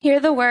Hear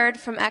the word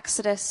from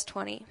Exodus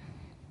 20.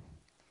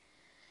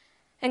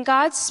 And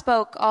God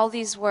spoke all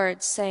these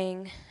words,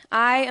 saying,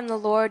 I am the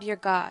Lord your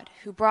God,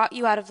 who brought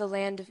you out of the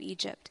land of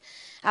Egypt,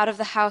 out of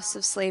the house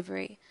of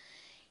slavery.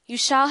 You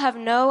shall have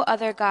no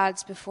other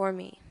gods before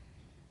me.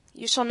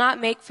 You shall not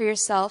make for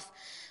yourself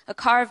a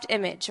carved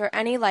image or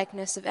any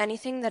likeness of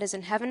anything that is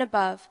in heaven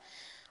above,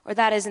 or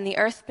that is in the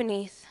earth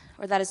beneath,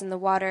 or that is in the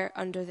water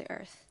under the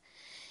earth.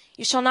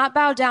 You shall not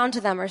bow down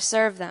to them or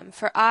serve them,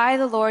 for I,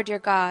 the Lord your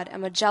God,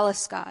 am a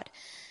jealous God,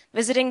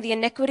 visiting the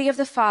iniquity of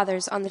the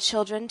fathers on the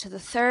children to the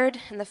third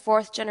and the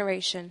fourth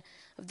generation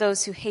of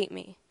those who hate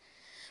me,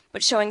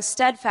 but showing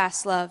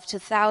steadfast love to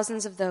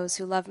thousands of those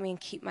who love me and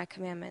keep my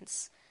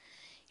commandments.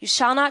 You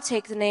shall not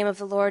take the name of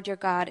the Lord your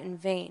God in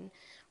vain,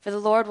 for the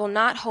Lord will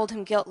not hold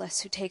him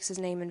guiltless who takes his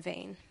name in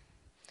vain.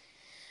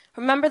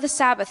 Remember the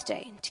Sabbath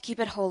day, to keep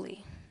it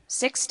holy.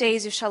 6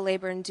 days you shall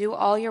labor and do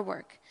all your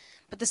work,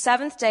 but the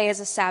seventh day is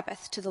a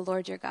Sabbath to the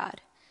Lord your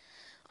God.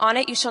 On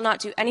it you shall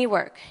not do any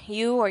work,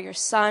 you or your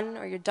son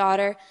or your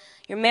daughter,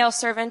 your male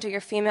servant or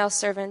your female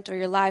servant, or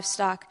your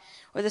livestock,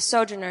 or the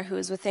sojourner who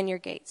is within your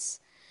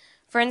gates.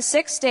 For in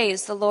 6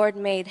 days the Lord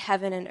made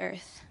heaven and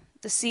earth,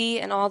 the sea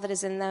and all that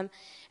is in them,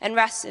 and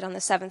rested on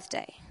the seventh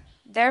day.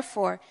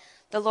 Therefore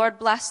the Lord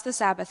blessed the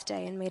Sabbath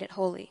day and made it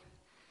holy.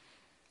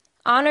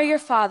 Honor your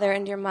father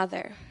and your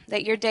mother,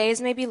 that your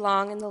days may be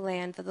long in the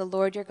land that the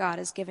Lord your God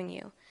is giving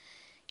you.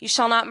 You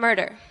shall not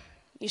murder.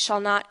 You shall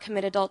not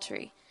commit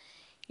adultery.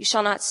 You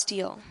shall not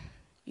steal.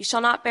 You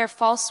shall not bear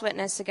false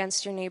witness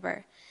against your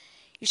neighbor.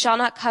 You shall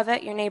not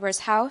covet your neighbor's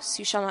house.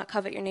 You shall not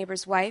covet your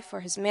neighbor's wife, or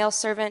his male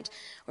servant,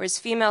 or his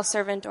female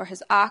servant, or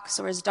his ox,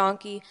 or his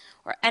donkey,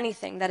 or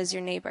anything that is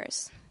your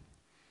neighbor's.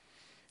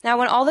 Now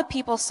when all the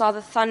people saw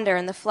the thunder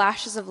and the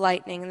flashes of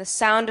lightning and the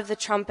sound of the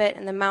trumpet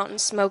and the mountain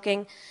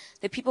smoking,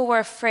 the people were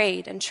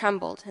afraid and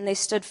trembled, and they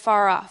stood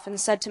far off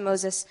and said to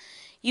Moses,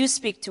 You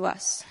speak to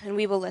us, and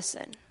we will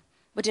listen.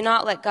 But do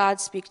not let God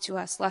speak to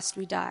us, lest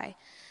we die.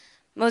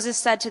 Moses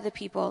said to the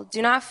people,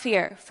 Do not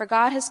fear, for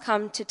God has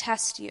come to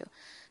test you,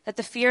 that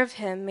the fear of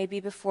him may be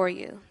before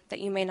you, that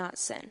you may not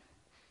sin.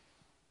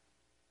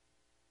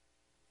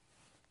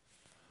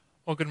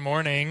 Well, good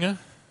morning.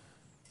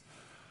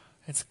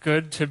 It's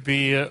good to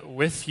be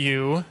with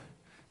you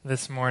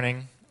this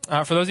morning.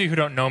 For those of you who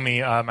don't know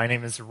me, my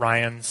name is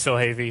Ryan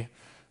Silhavy,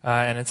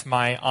 and it's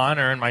my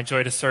honor and my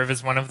joy to serve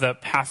as one of the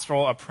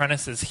pastoral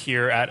apprentices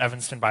here at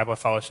Evanston Bible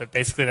Fellowship.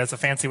 Basically, that's a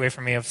fancy way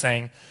for me of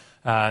saying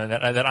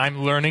that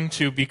I'm learning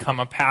to become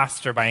a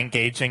pastor by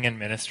engaging in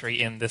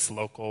ministry in this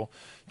local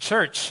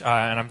church,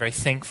 and I'm very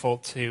thankful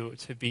to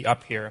be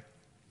up here.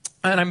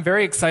 And I'm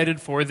very excited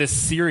for this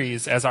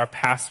series as our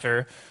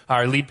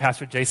lead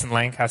pastor, Jason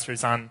Lancaster,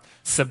 is on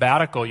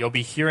sabbatical. You'll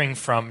be hearing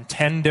from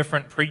 10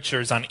 different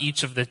preachers on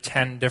each of the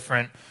 10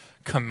 different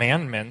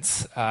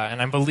commandments,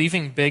 and I'm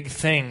believing big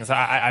things.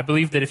 I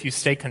believe that if you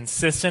stay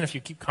consistent, if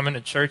you keep coming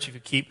to church, if you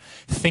keep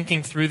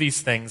thinking through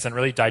these things and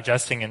really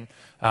digesting them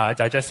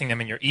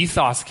in your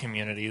ethos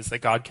communities, that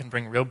God can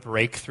bring real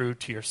breakthrough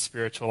to your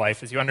spiritual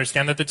life as you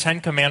understand that the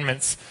 10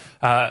 commandments,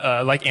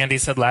 like Andy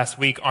said last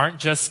week, aren't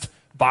just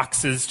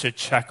boxes to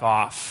check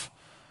off,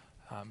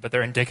 but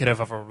they're indicative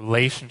of a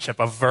relationship,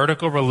 a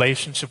vertical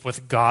relationship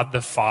with God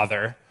the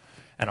Father,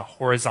 and a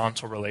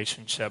horizontal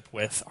relationship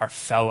with our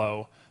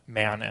fellow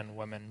man and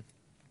woman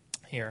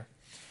here.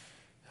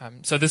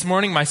 So this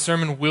morning, my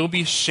sermon will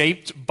be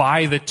shaped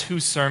by the 2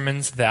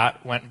 sermons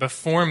that went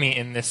before me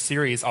in this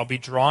series. I'll be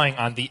drawing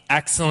on the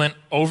excellent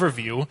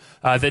overview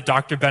that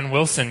Dr. Ben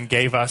Wilson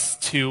gave us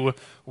 2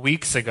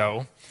 weeks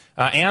ago,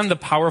 and the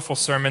powerful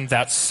sermon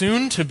that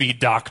soon-to-be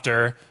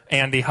Dr.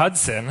 Andy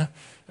Hudson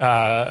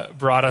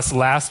brought us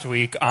last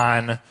week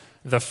on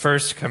the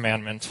first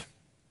commandment.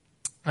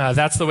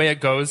 That's the way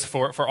it goes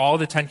for all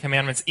the 10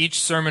 commandments.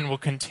 Each sermon will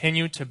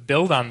continue to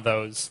build on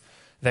those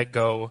that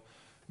go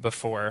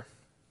before.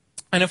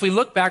 And if we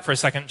look back for a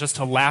second just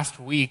to last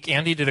week,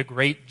 Andy did a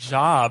great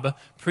job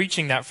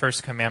preaching that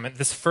first commandment,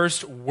 this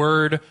first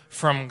word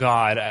from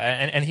God.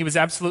 And he was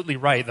absolutely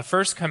right. The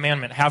first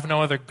commandment, have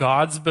no other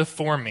gods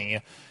before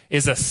me,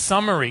 is a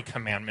summary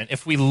commandment.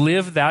 If we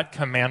live that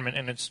commandment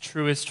in its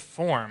truest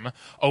form,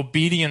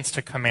 obedience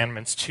to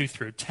commandments 2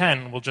 through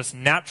 10 will just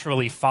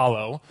naturally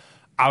follow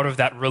out of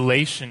that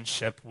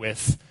relationship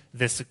with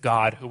this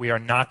God who we are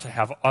not to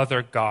have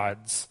other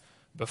gods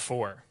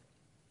before.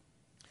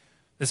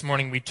 This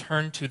morning we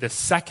turn to the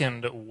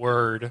second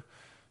word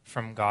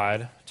from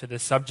God, to the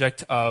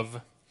subject of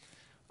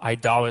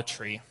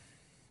idolatry.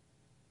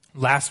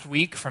 Last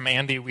week from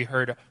Andy we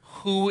heard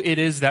who it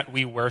is that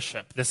we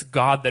worship, this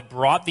God that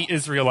brought the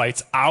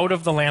Israelites out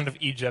of the land of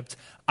Egypt,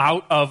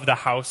 out of the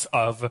house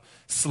of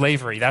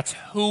slavery. That's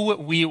who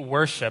we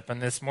worship,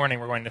 and this morning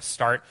we're going to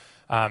start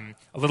a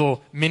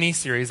little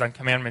mini-series on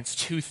commandments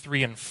 2,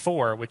 3, and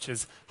 4, which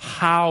is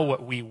how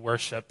we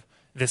worship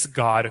this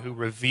God who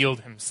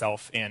revealed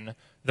himself in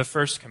the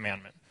first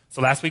commandment.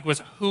 So last week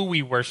was who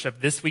we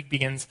worship. This week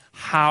begins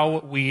how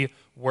we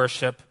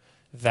worship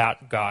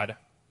that God.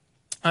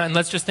 And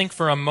let's just think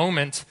for a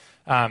moment,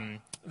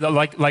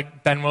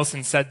 like Ben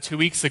Wilson said 2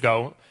 weeks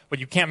ago, what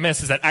you can't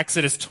miss is that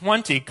Exodus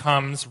 20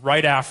 comes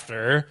right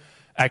after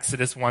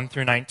Exodus 1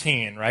 through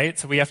 19, right?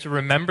 So we have to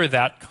remember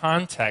that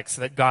context,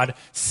 that God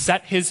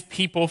set his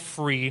people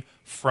free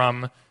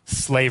from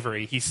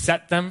slavery. He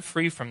set them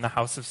free from the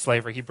house of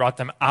slavery. He brought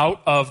them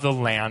out of the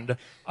land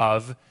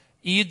of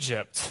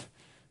Egypt.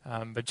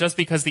 But just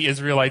because the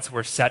Israelites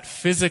were set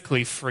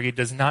physically free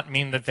does not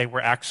mean that they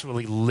were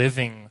actually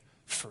living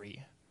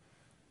free.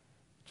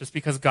 Just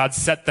because God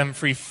set them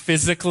free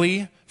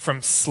physically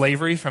from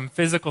slavery, from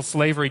physical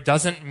slavery,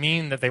 doesn't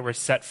mean that they were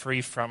set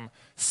free from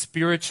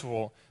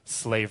spiritual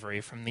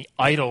slavery, from the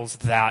idols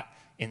that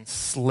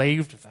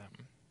enslaved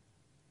them.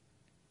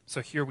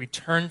 So here we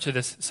turn to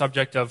this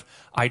subject of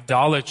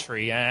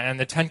idolatry, and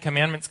the Ten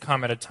Commandments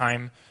come at a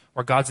time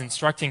where God's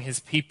instructing his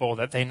people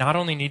that they not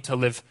only need to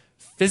live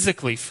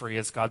physically free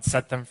as God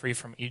set them free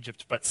from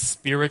Egypt, but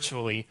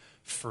spiritually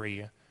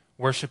free,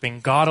 worshiping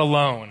God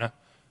alone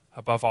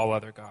above all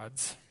other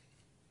gods.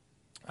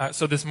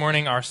 So this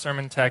morning, our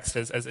sermon text,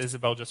 as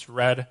Isabel just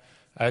read,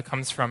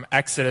 comes from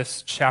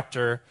Exodus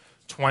chapter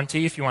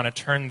 20. If you want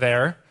to turn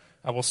there,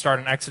 we'll start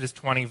in Exodus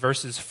 20,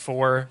 verses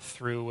 4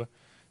 through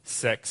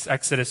 6.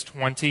 Exodus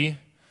 20,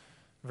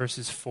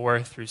 verses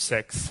 4 through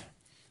 6.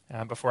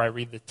 Before I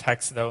read the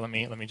text, though, let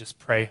me just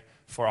pray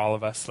for all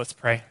of us. Let's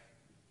pray.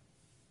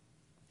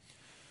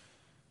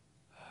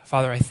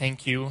 Father, I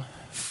thank you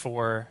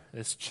for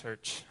this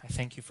church. I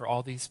thank you for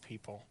all these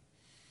people.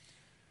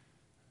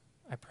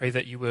 I pray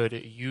that you would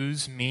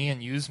use me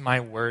and use my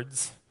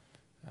words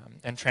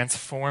and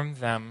transform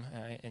them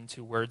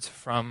into words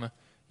from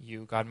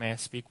you. God, may I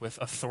speak with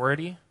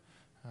authority,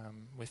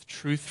 with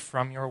truth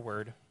from your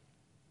word.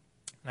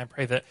 And I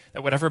pray that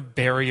whatever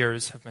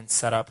barriers have been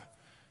set up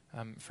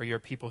for your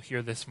people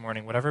here this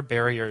morning, whatever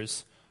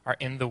barriers are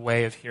in the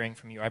way of hearing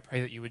from you, I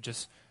pray that you would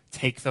just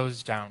take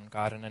those down,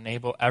 God, and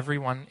enable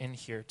everyone in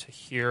here to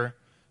hear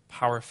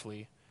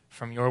powerfully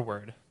from your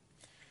word.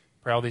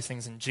 Pray all these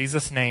things in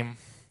Jesus' name.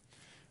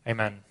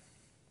 Amen.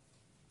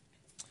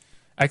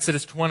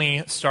 Exodus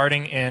 20,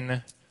 starting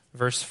in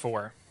verse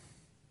 4.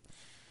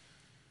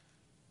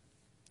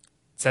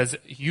 It says,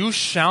 "You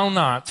shall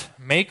not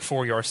make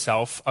for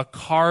yourself a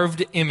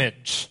carved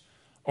image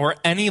or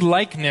any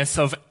likeness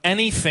of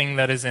anything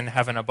that is in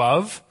heaven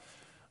above,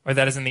 or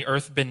that is in the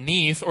earth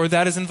beneath, or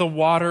that is in the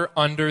water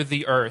under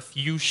the earth.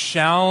 You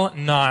shall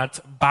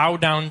not bow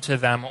down to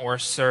them or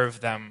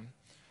serve them.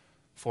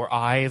 For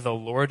I, the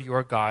Lord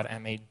your God,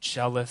 am a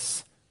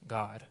jealous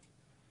God,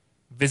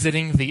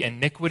 visiting the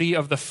iniquity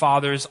of the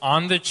fathers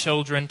on the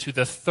children to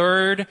the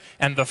third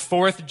and the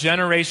fourth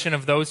generation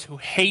of those who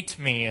hate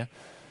me,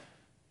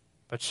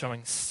 but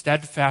showing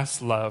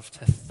steadfast love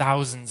to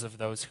thousands of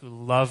those who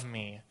love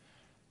me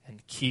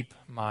and keep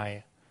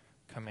my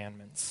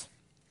commandments."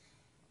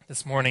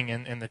 This morning,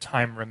 in the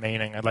time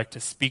remaining, I'd like to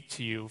speak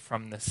to you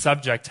from the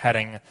subject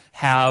heading,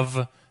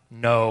 Have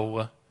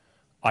No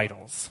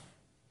Idols.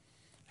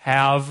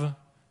 Have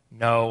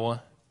no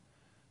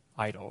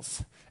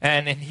idols.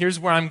 And here's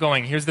where I'm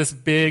going. Here's this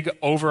big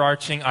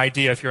overarching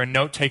idea. If you're a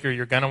note taker,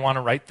 you're going to want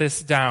to write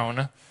this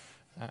down.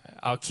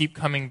 I'll keep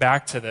coming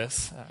back to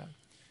this.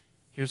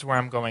 Here's where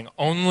I'm going.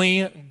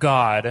 Only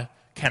God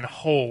can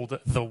hold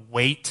the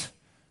weight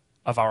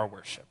of our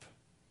worship.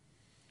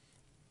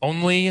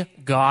 Only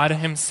God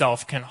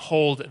himself can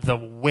hold the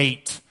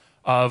weight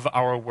of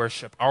our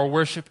worship. Our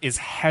worship is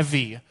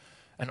heavy,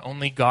 and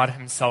only God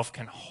himself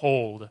can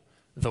hold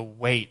the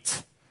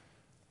weight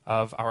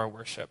of our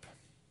worship.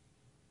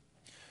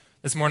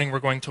 This morning we're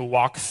going to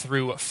walk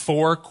through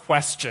 4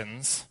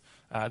 questions,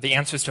 the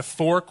answers to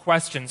 4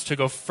 questions to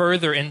go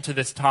further into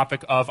this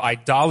topic of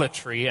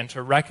idolatry and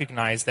to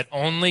recognize that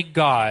only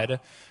God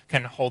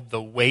can hold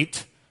the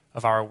weight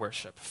of our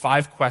worship.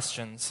 5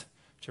 questions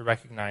to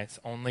recognize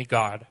only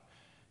God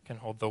can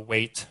hold the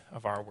weight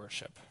of our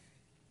worship.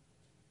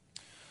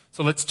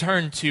 So let's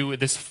turn to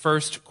this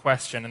first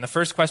question. And the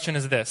first question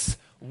is this: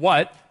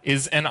 what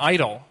is an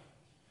idol?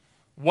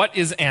 What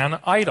is an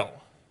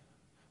idol?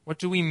 What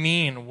do we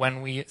mean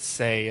when we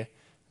say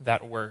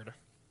that word?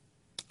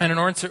 And in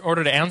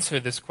order to answer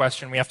this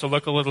question, we have to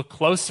look a little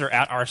closer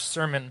at our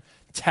sermon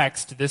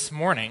text this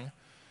morning.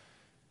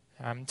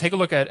 Take a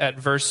look at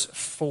verse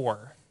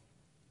 4.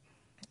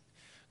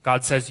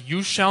 God says,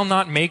 "You shall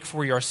not make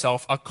for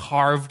yourself a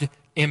carved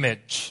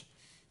image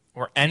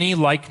or any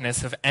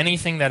likeness of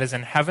anything that is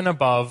in heaven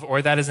above,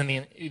 or that is in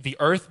the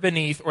earth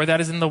beneath, or that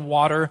is in the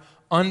water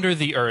under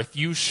the earth.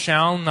 You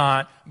shall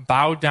not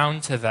bow down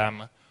to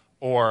them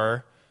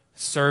or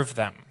serve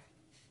them."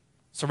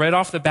 So right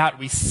off the bat,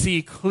 we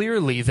see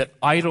clearly that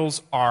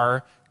idols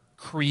are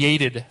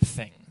created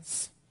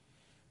things.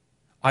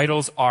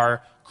 Idols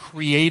are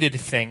created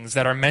things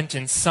that are meant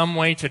in some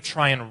way to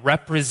try and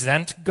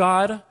represent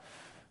God.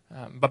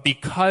 But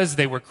because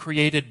they were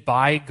created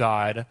by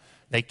God,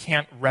 they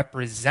can't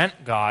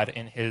represent God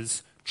in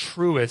his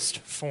truest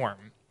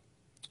form.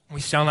 We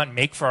shall not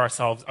make for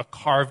ourselves a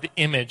carved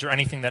image or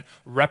anything that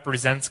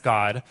represents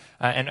God.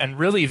 And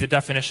really, the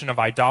definition of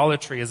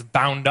idolatry is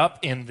bound up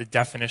in the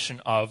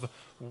definition of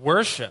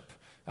worship.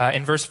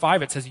 In verse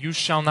 5, it says, "You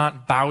shall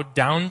not bow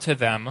down to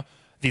them."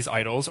 these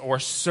idols or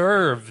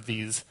serve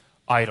these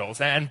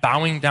idols. And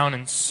bowing down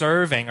and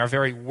serving are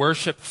very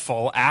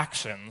worshipful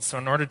actions. So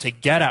in order to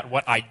get at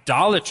what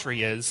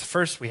idolatry is,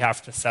 first we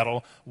have to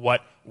settle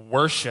what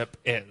worship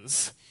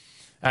is.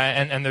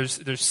 And there's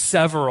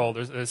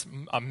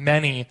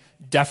many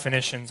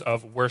definitions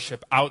of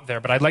worship out there,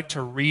 but I'd like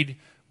to read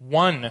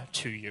one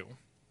to you.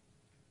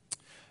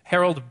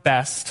 Harold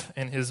Best,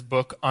 in his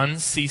book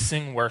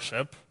Unceasing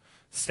Worship,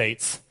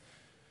 states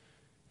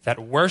that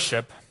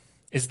worship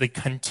is the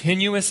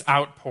continuous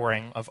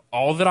outpouring of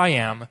all that I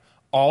am,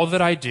 all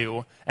that I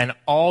do, and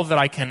all that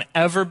I can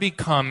ever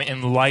become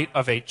in light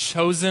of a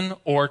chosen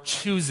or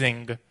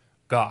choosing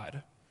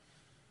God.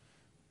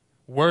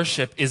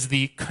 Worship is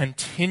the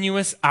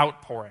continuous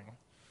outpouring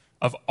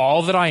of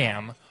all that I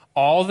am,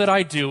 all that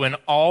I do, and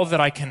all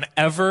that I can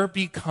ever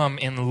become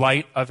in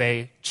light of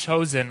a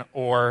chosen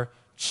or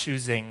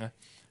choosing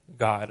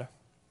God.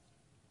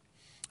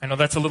 I know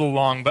that's a little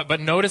long, but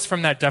notice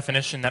from that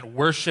definition that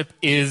worship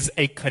is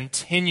a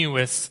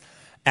continuous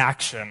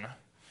action.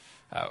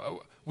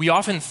 We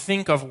often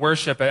think of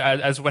worship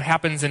as what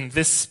happens in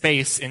this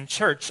space in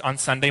church on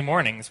Sunday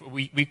mornings.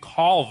 We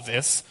call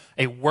this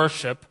a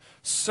worship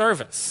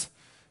service.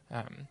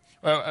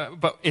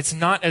 But it's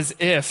not as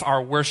if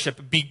our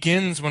worship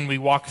begins when we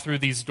walk through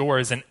these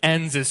doors and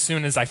ends as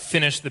soon as I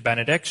finish the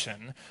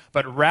benediction,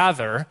 but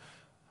rather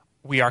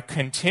we are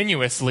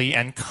continuously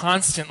and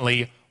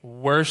constantly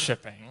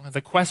worshiping.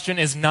 The question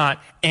is not,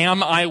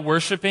 am I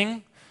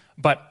worshiping,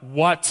 but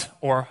what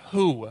or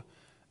who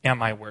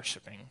am I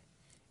worshiping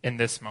in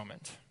this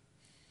moment?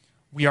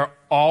 We are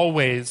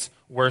always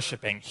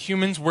worshiping.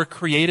 Humans were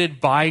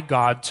created by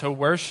God to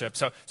worship.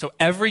 So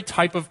every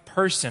type of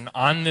person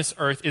on this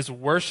earth is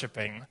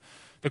worshiping.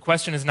 The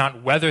question is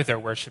not whether they're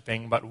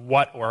worshiping, but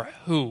what or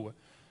who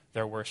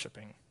they're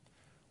worshiping.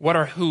 What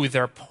or who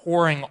they're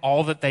pouring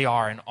all that they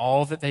are and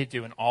all that they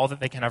do and all that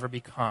they can ever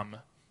become.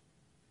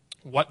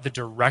 What the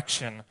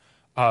direction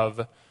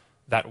of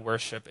that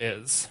worship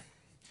is.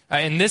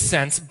 In this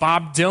sense,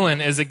 Bob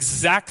Dylan is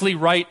exactly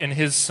right in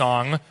his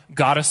song,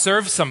 Gotta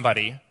Serve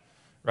Somebody,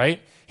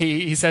 right?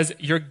 He says,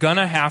 you're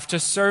gonna have to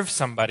serve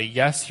somebody.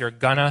 Yes, you're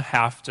gonna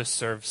have to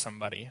serve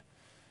somebody.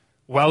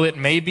 Well, it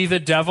may be the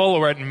devil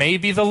or it may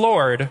be the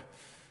Lord,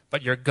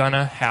 but you're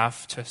gonna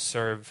have to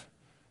serve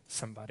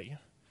somebody.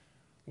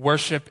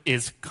 Worship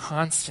is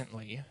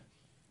constantly,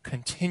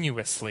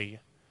 continuously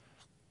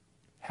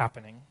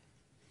happening.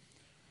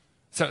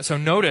 So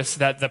notice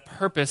that the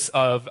purpose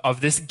of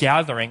this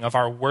gathering, of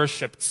our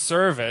worship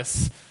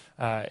service,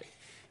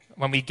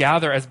 when we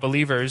gather as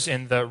believers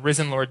in the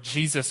risen Lord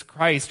Jesus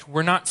Christ,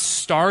 we're not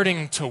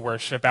starting to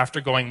worship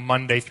after going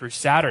Monday through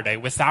Saturday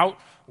without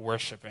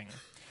worshiping.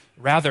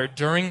 Rather,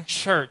 during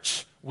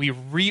church, we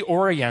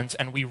reorient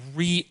and we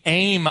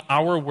re-aim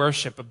our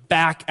worship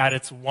back at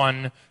its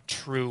one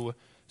true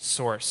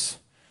source,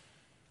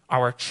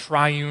 our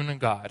triune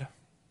God,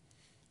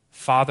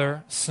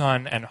 Father,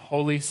 Son, and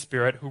Holy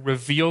Spirit, who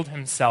revealed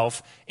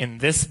himself in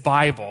this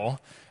Bible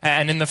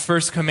and in the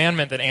first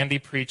commandment that Andy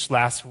preached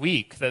last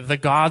week, the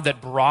God that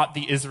brought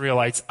the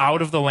Israelites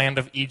out of the land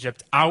of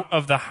Egypt, out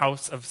of the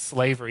house of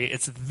slavery.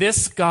 It's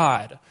this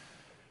God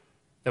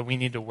that we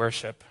need to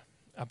worship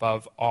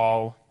above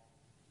all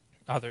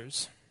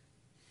others.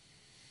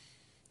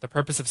 The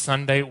purpose of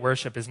Sunday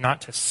worship is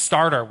not to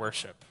start our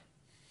worship,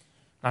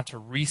 not to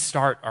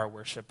restart our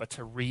worship, but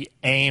to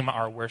re-aim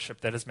our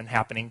worship that has been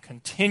happening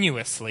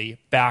continuously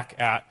back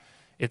at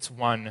its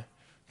one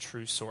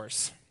true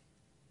source.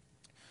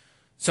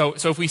 So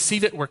if we see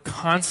that we're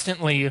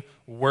constantly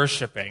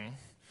worshiping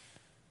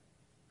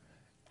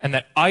and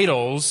that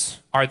idols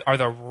are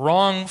the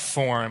wrong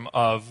form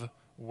of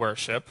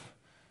worship,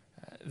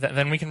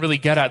 then we can really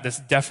get at this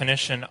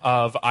definition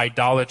of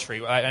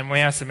idolatry. And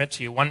may I submit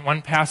to you,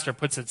 one pastor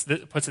puts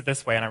it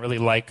this way, and I really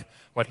like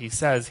what he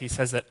says. He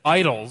says that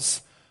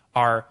idols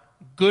are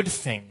good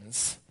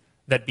things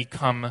that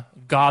become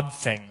God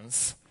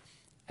things,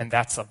 and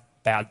that's a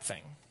bad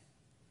thing.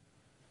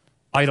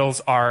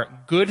 Idols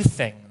are good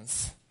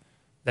things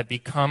that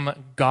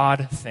become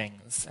God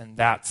things, and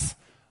that's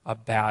a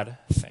bad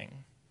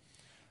thing.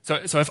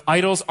 So if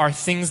idols are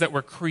things that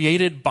were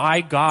created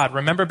by God,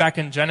 remember back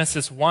in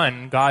Genesis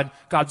 1, God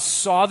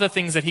saw the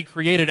things that he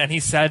created, and he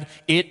said,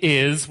 it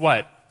is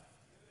what?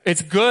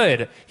 It's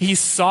good. He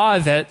saw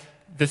that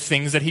the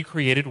things that he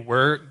created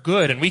were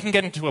good. And we can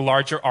get into a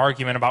larger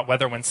argument about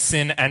whether when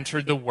sin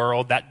entered the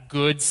world, that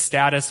good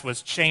status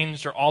was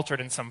changed or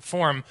altered in some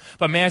form.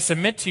 But may I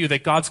submit to you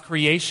that God's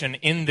creation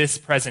in this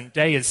present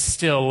day is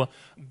still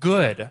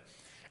good.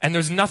 And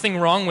there's nothing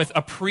wrong with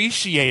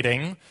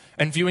appreciating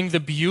and viewing the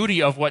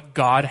beauty of what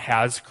God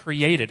has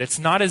created. It's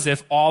not as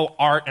if all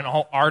art and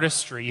all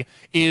artistry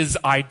is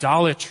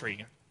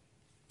idolatry.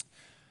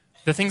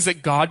 The things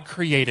that God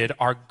created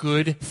are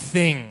good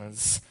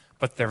things,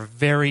 but they're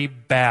very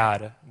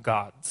bad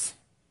gods.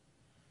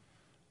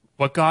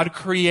 What God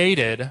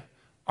created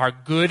are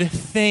good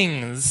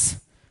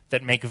things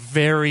that make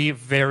very,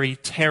 very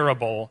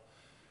terrible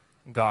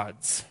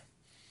gods.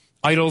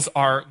 Idols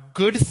are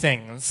good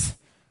things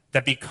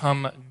that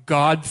become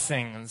God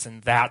things,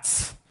 and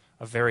that's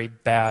a very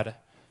bad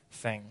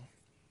thing.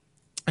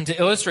 And to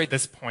illustrate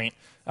this point,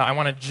 I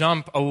want to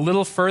jump a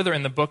little further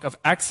in the book of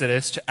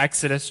Exodus to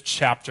Exodus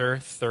chapter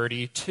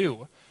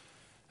 32.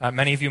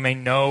 Many of you may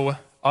know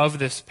of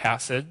this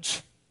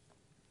passage.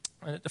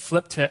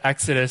 Flip to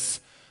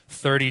Exodus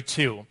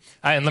 32.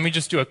 And let me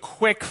just do a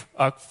quick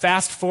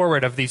fast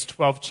forward of these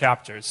 12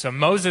 chapters. So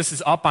Moses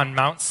is up on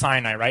Mount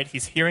Sinai, right?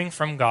 He's hearing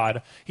from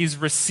God. He's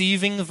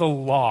receiving the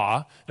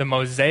law, the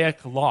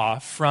Mosaic law,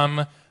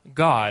 from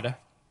God.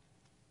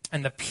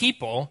 And the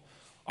people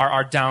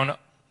are down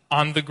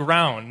on the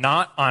ground,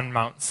 not on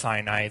Mount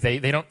Sinai.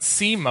 They don't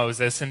see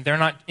Moses, and they're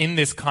not in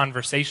this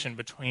conversation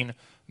between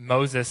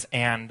Moses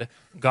and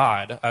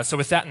God. So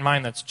with that in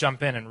mind, let's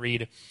jump in and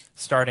read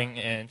starting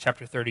in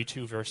chapter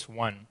 32, verse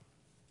 1.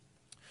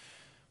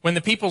 When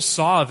the people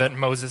saw that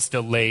Moses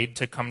delayed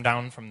to come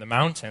down from the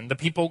mountain, the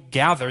people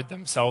gathered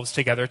themselves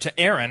together to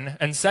Aaron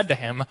and said to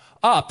him,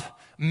 "Up,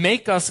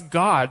 make us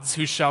gods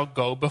who shall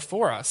go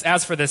before us.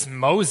 As for this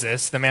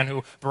Moses, the man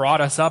who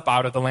brought us up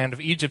out of the land of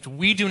Egypt,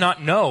 we do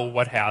not know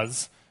what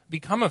has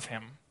become of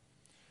him."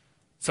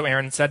 So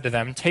Aaron said to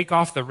them, "Take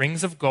off the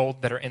rings of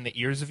gold that are in the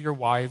ears of your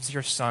wives,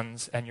 your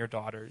sons, and your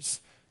daughters,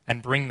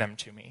 and bring them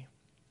to me."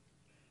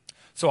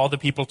 So all the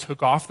people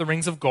took off the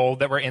rings of gold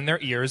that were in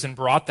their ears and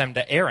brought them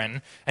to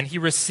Aaron, and he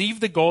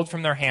received the gold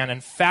from their hand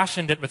and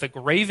fashioned it with a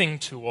graving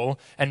tool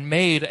and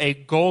made a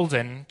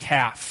golden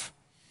calf.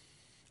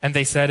 And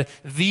they said,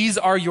 "These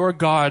are your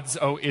gods,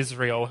 O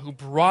Israel, who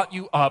brought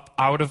you up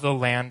out of the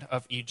land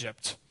of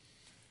Egypt."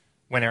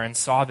 When Aaron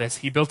saw this,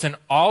 he built an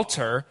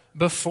altar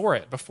before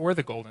it, before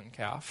the golden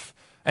calf.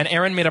 And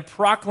Aaron made a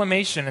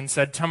proclamation and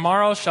said,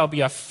 "Tomorrow shall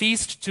be a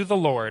feast to the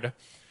Lord."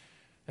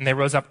 And they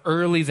rose up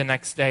early the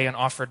next day and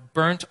offered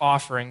burnt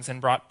offerings and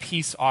brought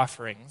peace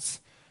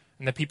offerings.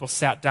 And the people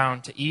sat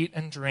down to eat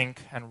and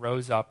drink and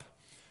rose up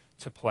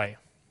to play.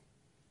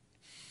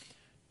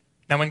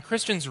 Now, when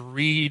Christians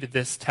read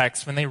this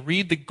text, when they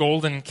read the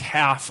golden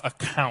calf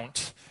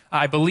account,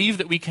 I believe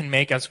that we can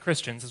make, as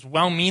Christians, as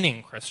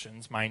well-meaning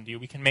Christians, mind you,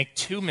 we can make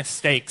two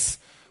mistakes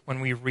when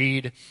we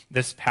read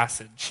this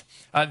passage.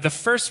 The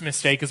first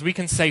mistake is we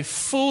can say,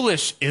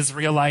 "Foolish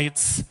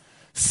Israelites,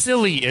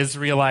 silly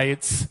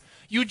Israelites,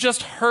 you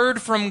just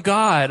heard from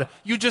God.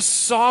 You just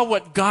saw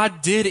what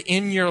God did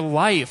in your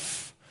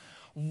life.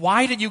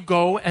 Why did you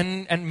go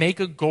and make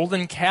a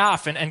golden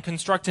calf and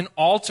construct an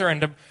altar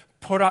and to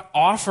put out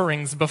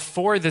offerings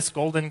before this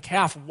golden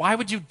calf? Why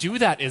would you do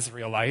that,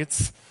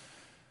 Israelites?"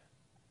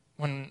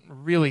 When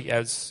really,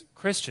 as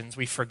Christians,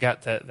 we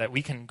forget that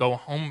we can go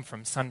home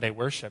from Sunday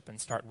worship and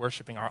start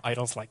worshiping our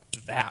idols like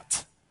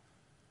that.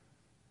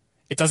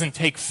 It doesn't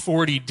take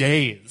 40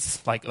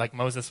 days, like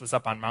Moses was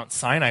up on Mount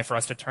Sinai, for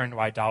us to turn to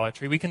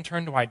idolatry. We can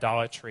turn to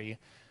idolatry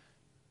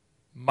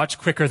much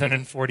quicker than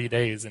in 40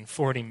 days, in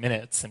 40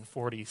 minutes, in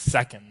 40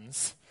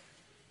 seconds.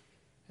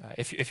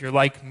 If you're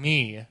like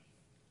me,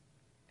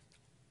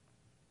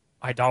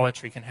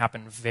 idolatry can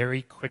happen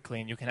very quickly,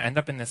 and you can end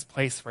up in this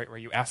place where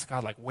you ask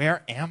God, like,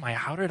 where am I?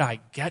 How did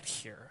I get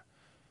here?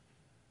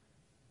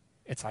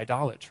 It's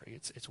idolatry.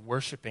 It's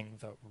worshiping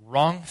the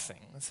wrong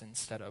things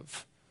instead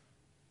of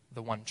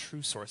the one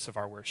true source of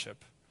our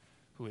worship,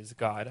 who is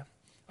God.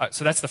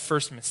 So that's the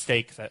first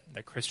mistake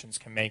that Christians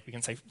can make. We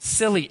can say,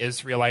 "Silly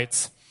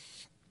Israelites."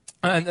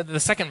 And the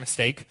second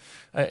mistake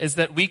is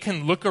that we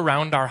can look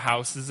around our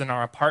houses and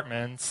our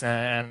apartments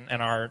and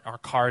our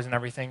cars and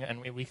everything,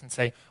 and we can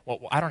say, well,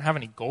 I don't have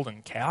any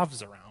golden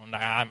calves around.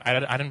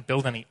 I didn't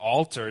build any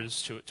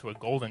altars to a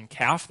golden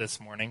calf this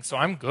morning, so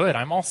I'm good.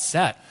 I'm all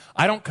set.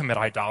 I don't commit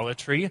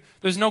idolatry.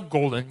 There's no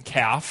golden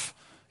calf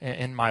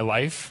in my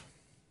life.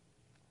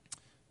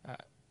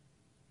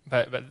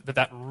 But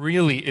that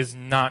really is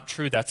not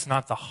true. That's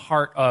not the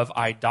heart of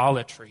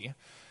idolatry.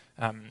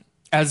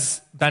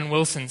 As Ben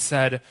Wilson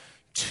said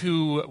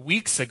 2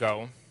 weeks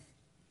ago,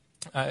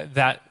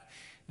 that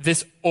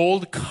this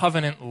old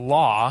covenant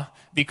law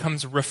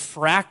becomes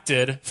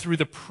refracted through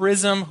the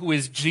prism who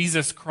is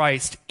Jesus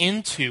Christ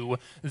into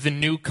the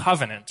new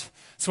covenant.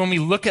 So when we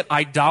look at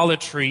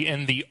idolatry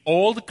in the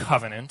old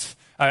covenant,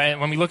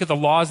 and when we look at the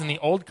laws in the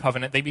old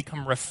covenant, they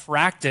become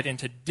refracted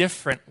into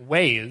different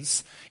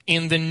ways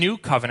in the new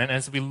covenant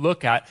as we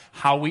look at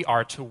how we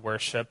are to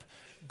worship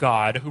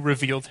God, who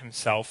revealed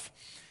himself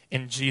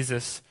in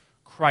Jesus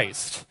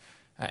Christ.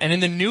 And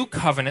in the new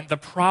covenant, the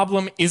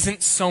problem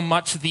isn't so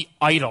much the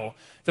idol.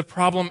 The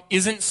problem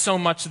isn't so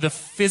much the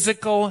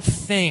physical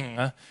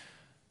thing,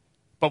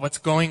 but what's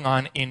going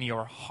on in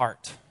your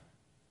heart.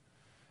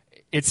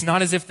 It's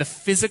not as if the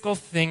physical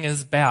thing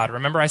is bad.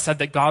 Remember, I said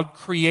that God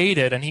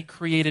created, and he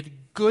created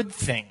good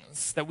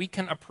things that we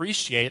can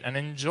appreciate and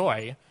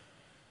enjoy.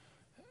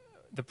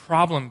 The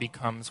problem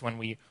becomes when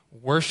we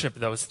worship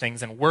those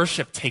things, and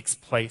worship takes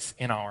place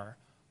in our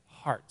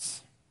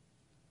hearts.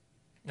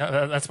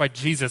 Now, that's why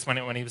Jesus,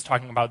 when he was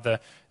talking about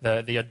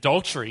the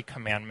adultery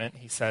commandment,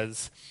 he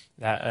says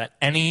that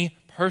any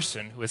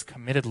person who has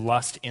committed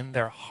lust in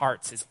their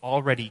hearts is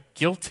already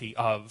guilty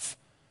of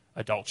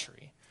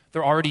adultery.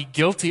 They're already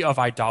guilty of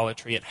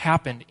idolatry. It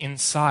happened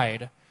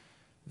inside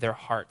their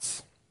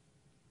hearts.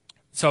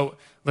 So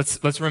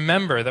let's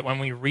remember that when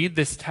we read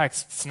this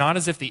text, it's not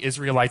as if the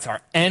Israelites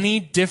are any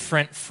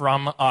different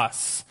from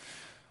us.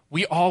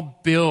 We all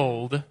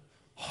build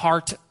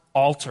heart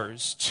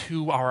altars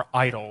to our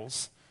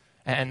idols,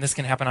 and this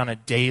can happen on a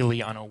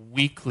daily, on a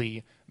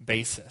weekly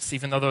basis.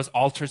 Even though those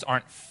altars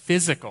aren't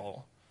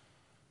physical,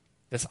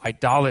 this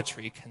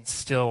idolatry can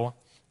still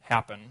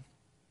happen.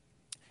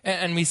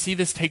 And we see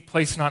this take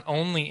place not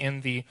only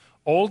in the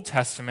Old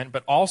Testament,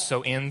 but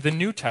also in the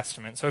New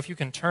Testament. So if you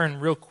can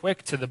turn real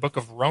quick to the book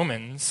of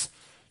Romans,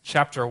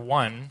 chapter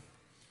 1.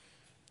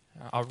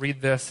 I'll read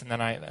this, and then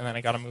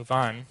I got to move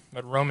on.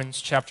 But Romans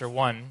chapter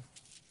 1,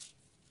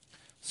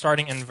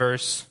 starting in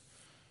verse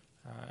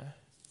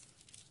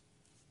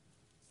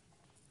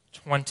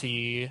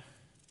 22.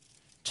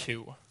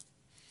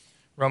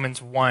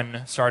 Romans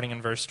 1, starting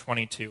in verse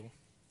 22.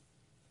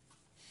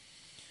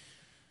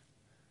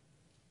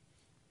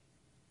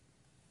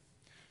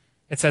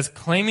 It says,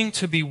 claiming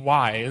to be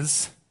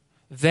wise,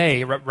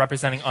 they,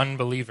 representing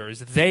unbelievers,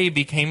 they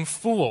became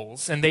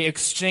fools, and they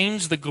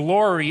exchanged the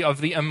glory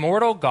of the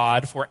immortal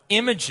God for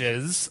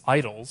images,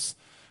 idols,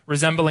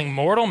 resembling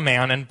mortal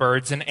man and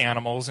birds and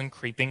animals and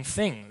creeping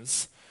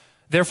things.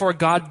 Therefore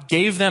God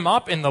gave them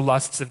up in the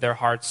lusts of their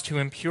hearts to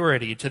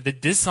impurity, to the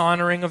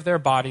dishonoring of their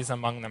bodies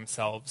among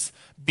themselves,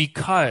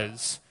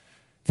 because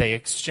they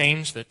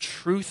exchanged the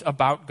truth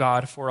about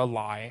God for a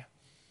lie,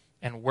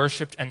 and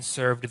worshipped and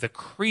served the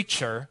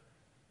creature,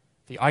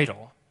 the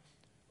idol,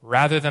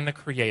 rather than the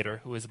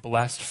Creator, who is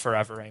blessed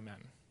forever.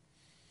 Amen.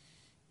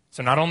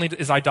 So not only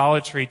is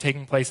idolatry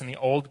taking place in the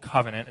Old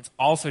Covenant, it's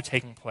also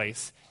taking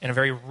place in a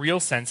very real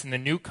sense in the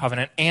New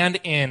Covenant and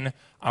in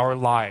our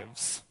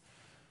lives.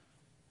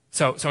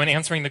 So in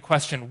answering the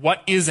question,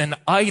 what is an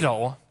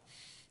idol?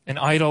 An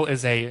idol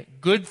is a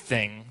good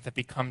thing that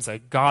becomes a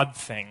God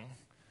thing,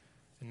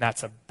 and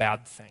that's a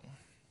bad thing.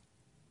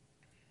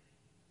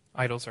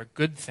 Idols are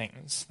good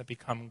things that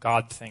become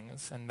God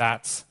things, and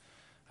that's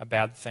a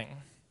bad thing.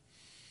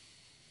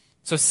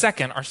 So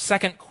our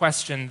second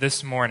question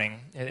this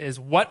morning is,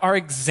 what are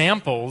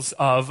examples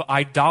of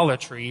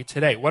idolatry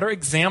today? What are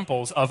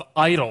examples of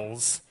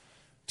idols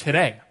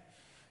today?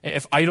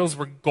 If idols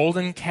were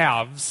golden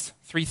calves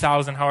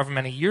 3,000 however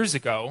many years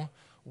ago,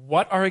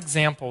 what are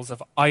examples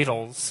of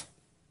idols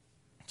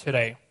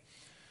today?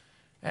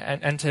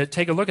 And to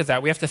take a look at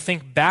that, we have to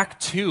think back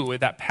to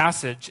that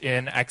passage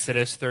in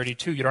Exodus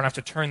 32. You don't have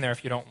to turn there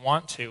if you don't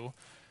want to.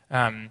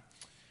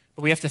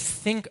 But we have to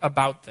think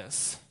about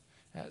this.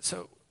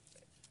 So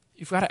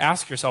you've got to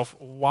ask yourself,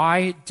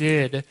 why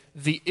did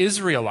the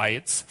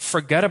Israelites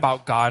forget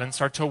about God and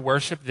start to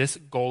worship this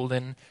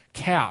golden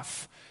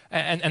calf?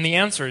 And the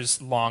answer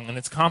is long and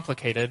it's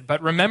complicated,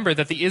 but remember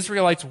that the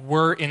Israelites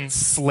were in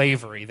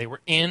slavery. They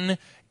were in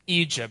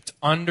Egypt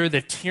under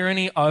the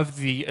tyranny of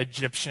the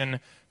Egyptian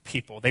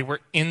people. They were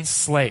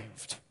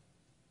enslaved.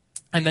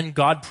 And then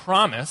God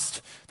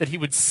promised that he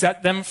would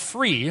set them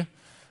free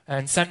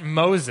and sent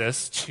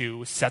Moses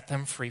to set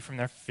them free from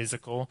their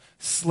physical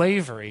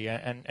slavery.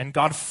 And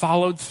God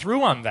followed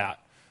through on that.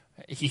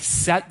 He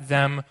set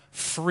them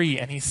free,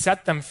 and he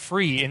set them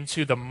free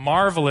into the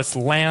marvelous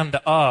land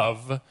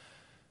of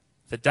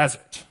the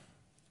desert.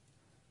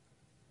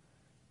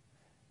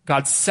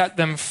 God set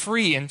them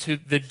free into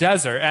the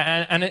desert,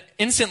 and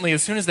instantly,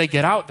 as soon as they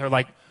get out, they're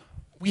like,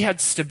 we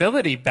had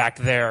stability back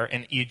there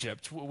in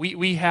Egypt.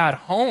 We had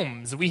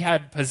homes, we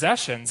had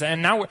possessions,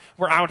 and now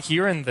we're out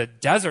here in the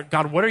desert.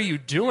 God, what are you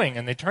doing?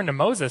 And they turn to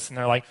Moses, and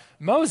they're like,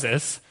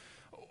 Moses,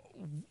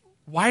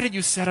 why did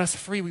you set us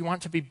free? We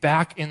want to be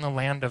back in the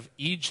land of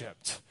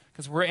Egypt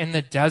because we're in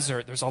the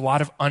desert. There's a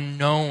lot of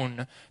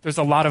unknown. There's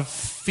a lot of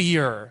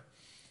fear.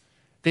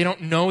 They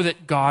don't know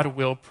that God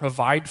will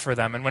provide for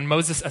them. And when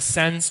Moses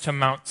ascends to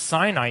Mount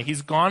Sinai,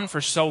 he's gone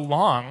for so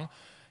long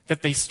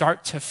that they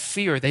start to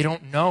fear. They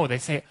don't know. They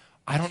say,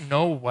 I don't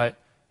know what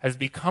has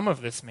become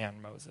of this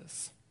man,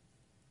 Moses.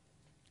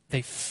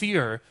 They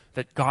fear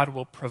that God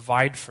will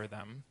provide for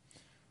them.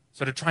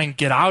 So to try and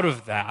get out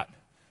of that,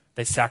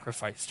 they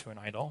sacrifice to an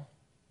idol.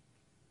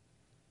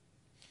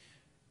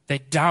 They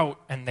doubt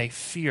and they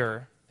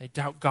fear. They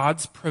doubt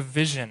God's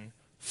provision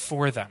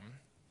for them.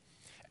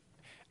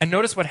 And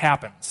notice what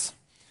happens.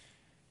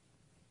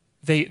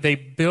 They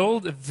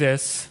build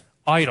this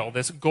idol,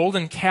 this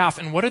golden calf,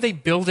 and what do they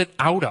build it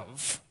out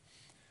of?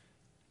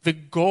 The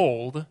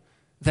gold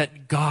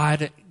that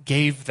God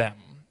gave them.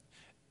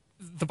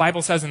 The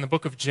Bible says in the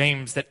book of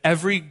James that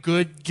every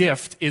good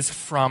gift is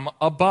from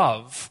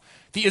above.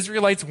 The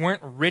Israelites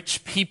weren't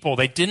rich people.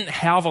 They didn't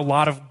have a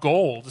lot of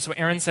gold. So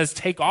Aaron says,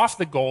 take off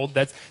the gold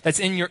that's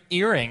in your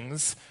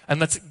earrings and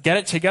let's get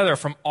it together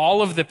from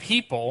all of the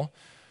people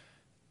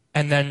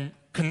and then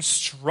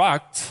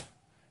construct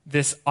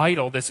this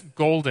idol, this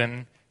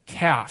golden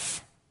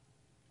calf.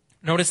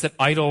 Notice that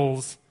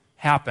idols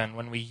happen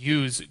when we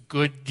use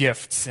good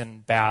gifts in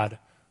bad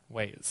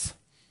ways.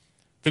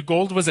 The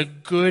gold was a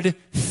good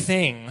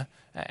thing,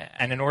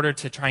 and in order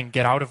to try and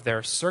get out of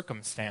their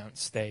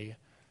circumstance, they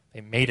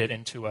made it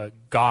into a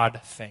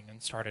God thing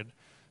and started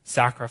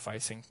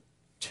sacrificing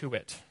to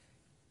it.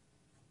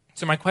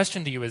 So my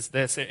question to you is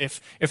this: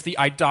 if the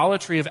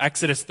idolatry of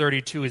Exodus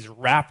 32 is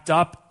wrapped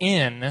up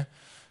in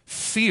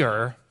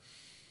fear,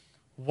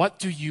 what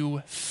do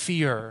you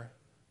fear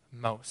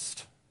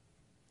most?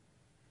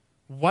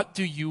 What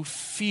do you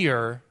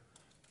fear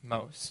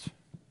most?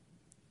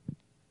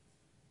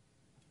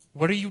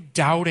 What are you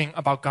doubting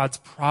about God's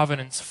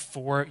providence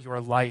for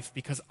your life?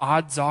 Because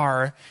odds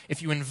are,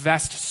 if you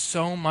invest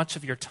so much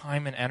of your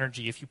time and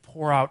energy, if you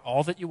pour out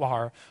all that you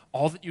are,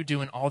 all that you do,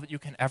 and all that you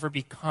can ever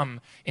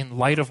become in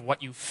light of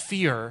what you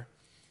fear,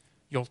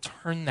 you'll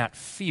turn that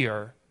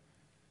fear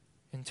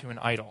into an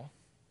idol.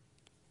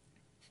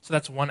 So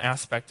that's one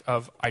aspect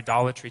of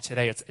idolatry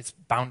today. It's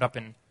bound up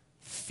in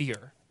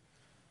fear.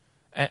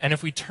 And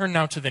if we turn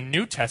now to the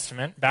New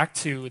Testament, back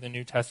to the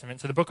New Testament,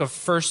 to the book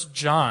of 1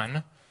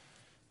 John,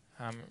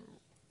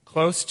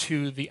 close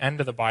to the end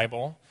of the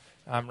Bible,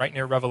 right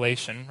near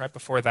Revelation, right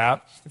before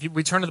that. If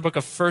we turn to the book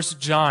of 1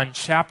 John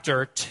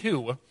chapter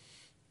 2,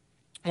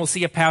 we'll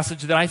see a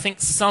passage that I think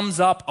sums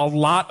up a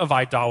lot of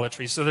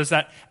idolatry. So there's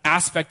that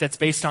aspect that's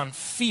based on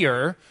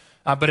fear,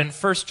 but in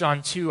 1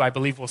 John 2, I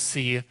believe we'll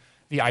see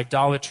the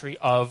idolatry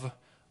of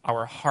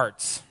our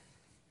hearts.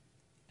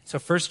 So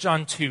 1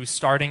 John 2,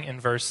 starting in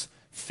verse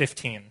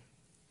 15.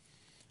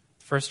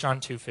 1 John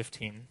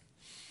 2:15.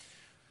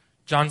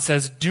 John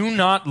says, "Do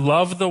not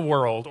love the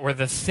world or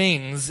the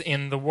things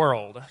in the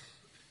world.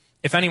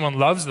 If anyone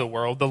loves the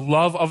world, the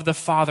love of the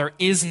Father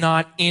is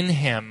not in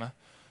him.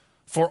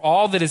 For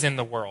all that is in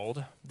the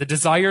world, the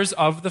desires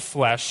of the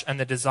flesh and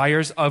the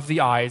desires of the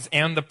eyes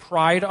and the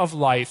pride of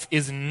life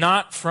is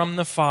not from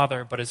the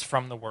Father, but is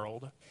from the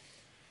world.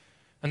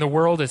 And the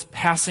world is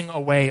passing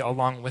away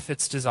along with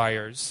its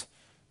desires,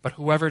 but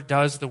whoever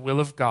does the will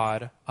of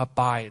God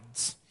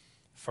abides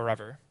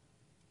forever."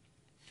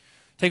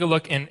 Take a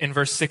look in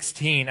verse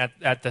 16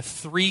 at the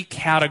three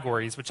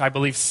categories which I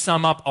believe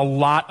sum up a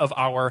lot of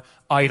our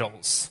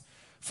idols.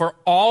 For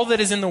all that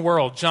is in the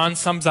world, John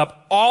sums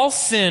up all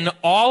sin,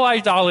 all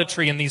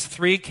idolatry in these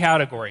three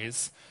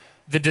categories: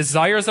 the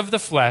desires of the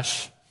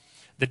flesh,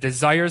 the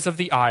desires of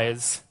the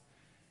eyes,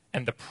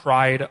 and the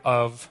pride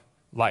of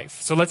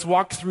life. So let's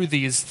walk through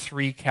these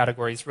three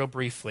categories real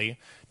briefly.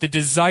 The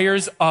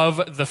desires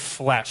of the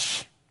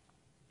flesh.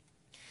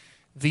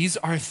 These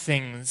are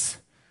things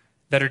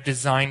that are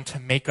designed to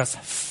make us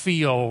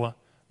feel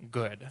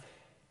good.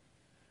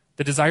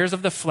 The desires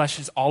of the flesh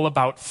is all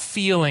about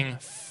feeling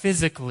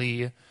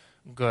physically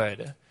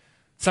good.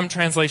 Some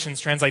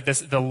translations translate this,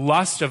 the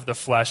lust of the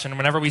flesh, and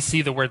whenever we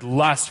see the word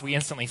lust, we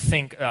instantly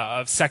think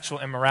of sexual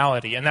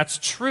immorality. And that's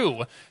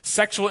true.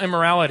 Sexual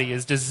immorality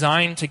is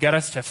designed to get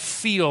us to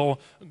feel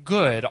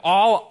good.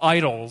 All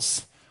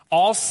idols,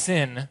 all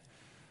sin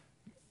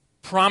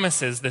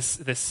promises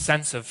this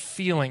sense of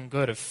feeling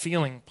good, of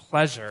feeling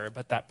pleasure,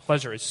 but that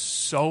pleasure is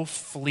so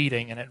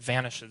fleeting and it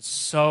vanishes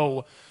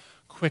so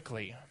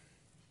quickly.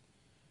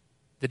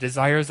 The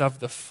desires of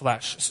the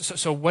flesh.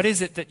 So what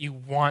is it that you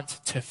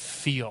want to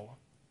feel?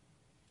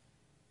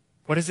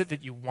 What is it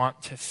that you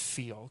want to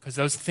feel? Because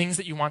those things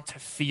that you want to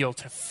feel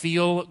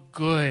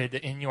good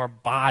in your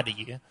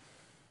body,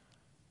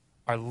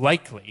 are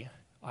likely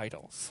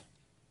idols.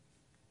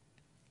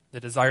 The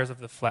desires of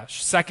the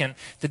flesh. Second,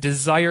 the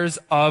desires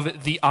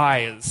of the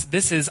eyes.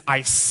 This is,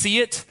 I see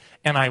it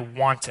and I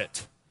want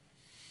it.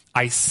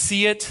 I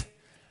see it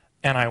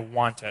and I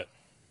want it.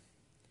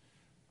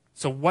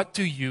 So what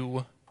do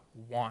you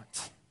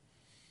want?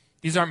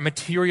 These aren't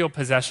material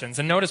possessions.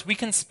 And notice, we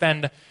can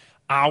spend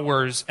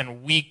hours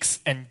and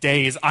weeks and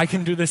days, I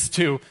can do this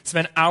too,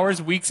 spend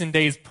hours, weeks, and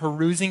days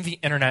perusing the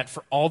internet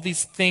for all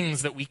these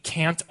things that we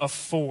can't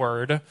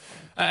afford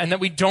and that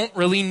we don't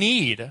really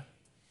need.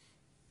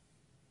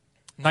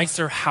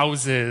 Nicer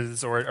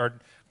houses or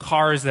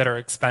cars that are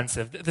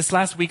expensive. This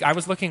last week, I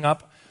was looking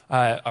up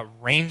a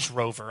Range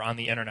Rover on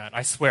the internet,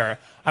 I swear.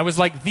 I was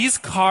like, these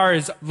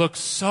cars look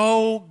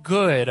so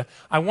good.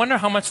 I wonder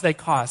how much they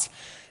cost.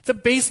 The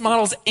base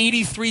model's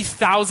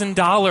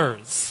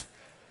 $83,000.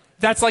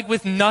 That's like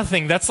with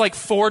nothing. That's like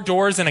 4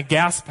 doors and a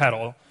gas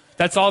pedal.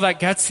 That's all that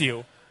gets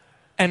you.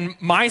 And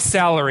my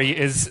salary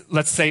is,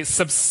 let's say,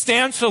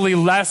 substantially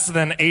less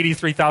than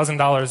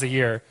 $83,000 a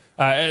year.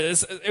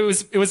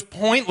 It was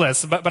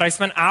pointless, but I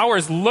spent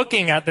hours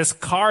looking at this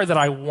car that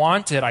I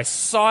wanted. I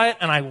saw it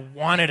and I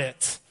wanted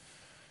it.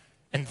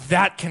 And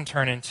that can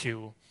turn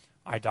into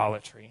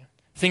idolatry.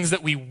 Things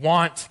that we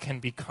want can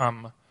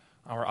become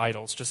our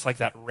idols, just like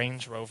that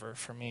Range Rover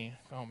for me.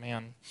 Oh,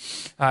 man.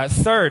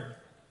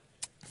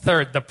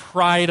 Third, the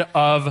pride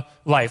of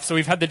life. So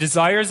we've had the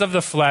desires of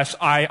the flesh,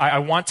 I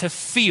want to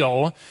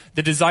feel.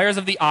 The desires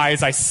of the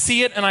eyes, I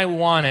see it and I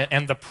want it.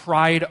 And the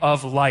pride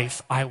of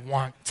life, I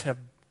want to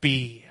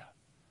be.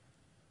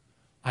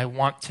 I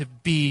want to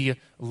be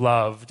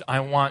loved.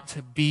 I want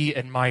to be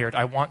admired.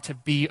 I want to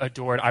be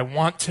adored. I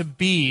want to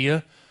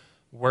be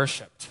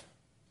worshiped,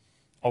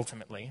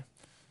 ultimately.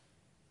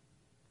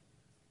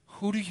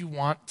 Who do you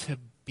want to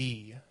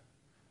be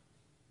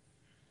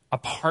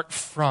apart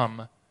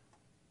from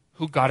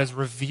who God has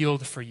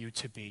revealed for you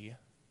to be?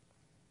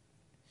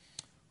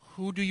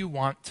 Who do you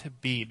want to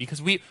be?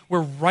 Because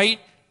we're right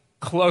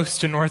close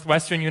to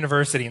Northwestern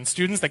University, and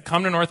students that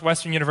come to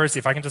Northwestern University,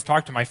 if I can just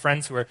talk to my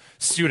friends who are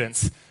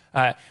students,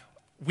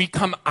 we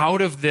come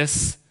out of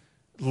this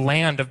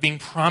land of being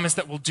promised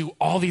that we'll do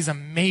all these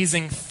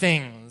amazing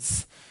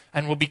things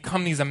and we'll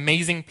become these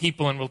amazing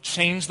people and we'll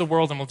change the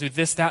world and we'll do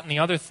this, that, and the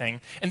other thing.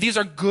 And these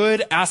are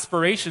good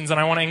aspirations, and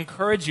I want to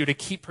encourage you to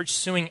keep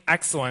pursuing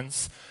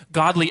excellence,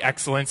 godly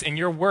excellence in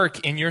your work,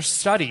 in your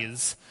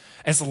studies,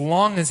 as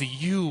long as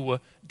you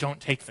don't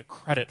take the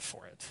credit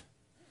for it.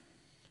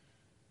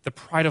 The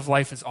pride of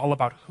life is all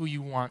about who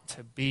you want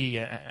to be,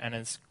 and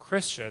as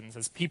Christians,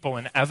 as people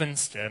in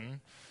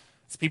Evanston,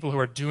 as people who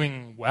are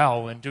doing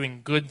well and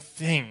doing good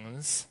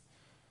things,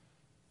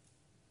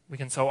 we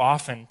can so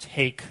often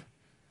take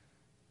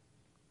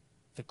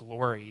the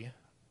glory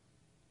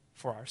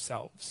for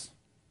ourselves.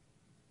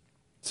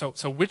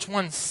 So which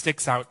one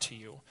sticks out to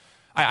you?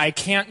 I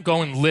can't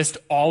go and list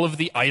all of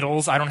the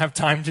idols. I don't have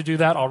time to do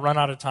that. I'll run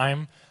out of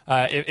time.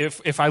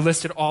 If I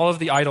listed all of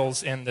the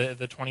idols in the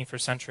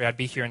 21st century, I'd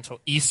be here until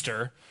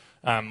Easter,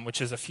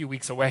 which is a few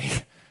weeks away.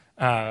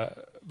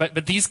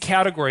 But these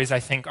categories, I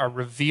think, are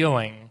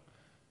revealing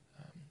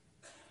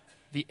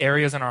the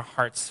areas in our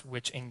hearts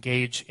which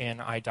engage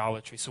in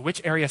idolatry. So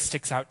which area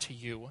sticks out to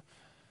you?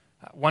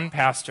 One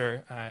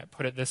pastor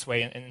put it this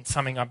way in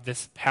summing up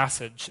this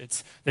passage.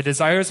 It's the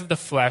desires of the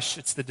flesh,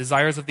 it's the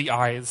desires of the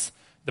eyes,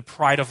 the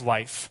pride of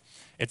life.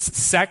 It's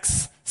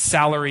sex,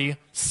 salary,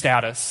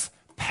 status,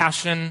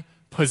 passion,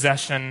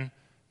 possession,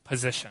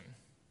 position.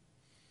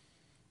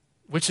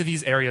 Which of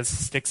these areas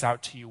sticks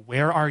out to you?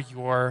 Where are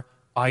your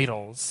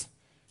idols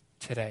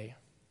today?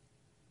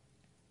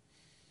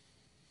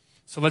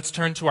 So let's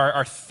turn to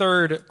our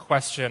third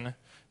question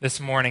this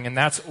morning, and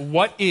that's,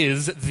 what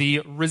is the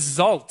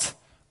result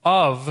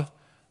of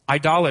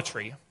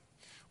idolatry?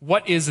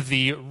 What is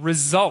the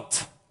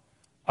result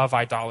of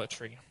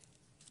idolatry?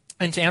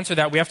 And to answer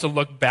that, we have to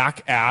look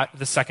back at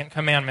the second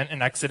commandment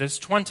in Exodus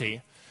 20.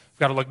 We've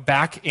got to look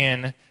back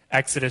in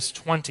Exodus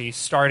 20,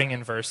 starting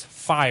in verse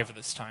 5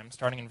 this time,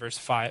 starting in verse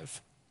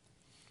 5.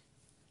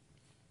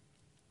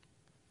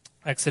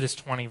 Exodus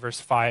 20, verse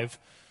 5.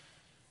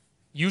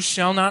 You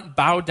shall not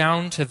bow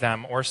down to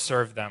them or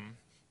serve them,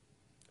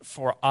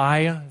 for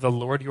I, the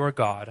Lord your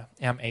God,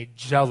 am a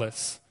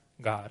jealous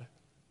God,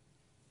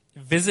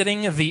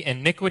 visiting the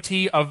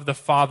iniquity of the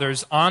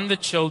fathers on the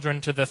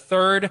children to the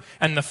third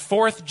and the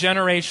fourth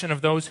generation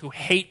of those who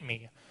hate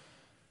me,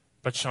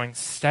 but showing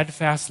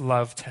steadfast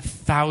love to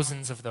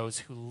thousands of those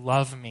who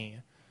love me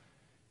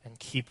and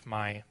keep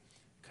my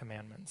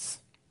commandments.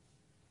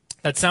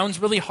 That sounds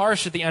really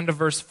harsh at the end of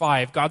verse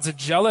 5. God's a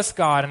jealous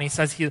God, and he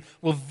says he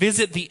will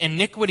visit the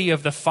iniquity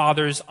of the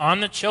fathers on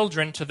the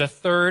children to the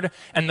third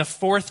and the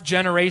fourth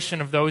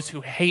generation of those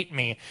who hate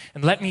me.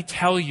 And let me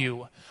tell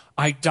you,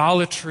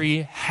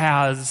 idolatry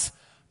has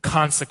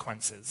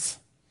consequences.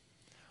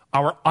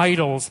 Our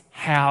idols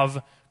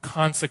have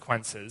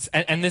consequences.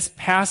 And this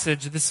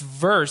passage, this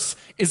verse,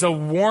 is a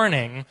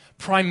warning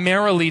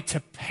primarily to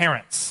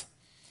parents.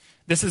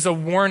 This is a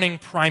warning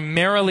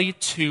primarily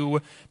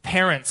to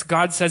parents.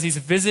 God says he's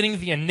visiting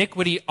the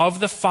iniquity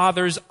of the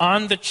fathers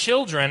on the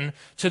children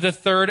to the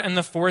third and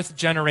the fourth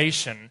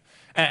generation.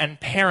 And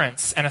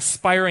parents and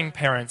aspiring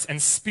parents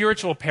and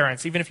spiritual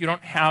parents, even if you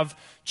don't have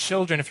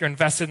children, if you're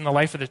invested in the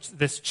life of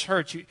this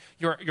church,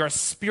 you're a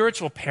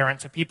spiritual parent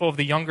to people of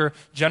the younger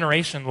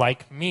generation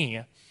like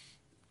me.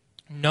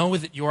 Know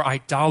that your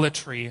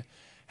idolatry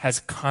has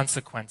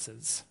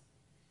consequences.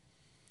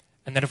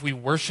 And that if we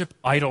worship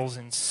idols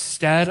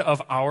instead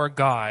of our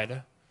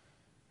God,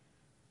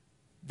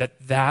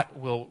 that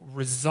will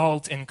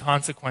result in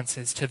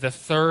consequences to the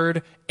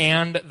third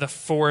and the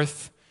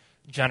fourth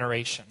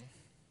generation.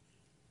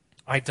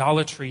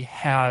 Idolatry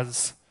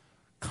has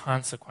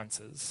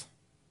consequences.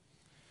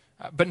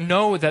 But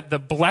know that the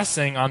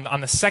blessing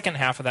on the second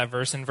half of that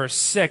verse, in verse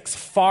 6,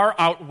 far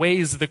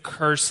outweighs the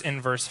curse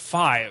in verse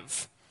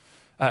 5.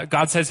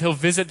 God says he'll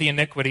visit the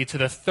iniquity to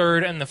the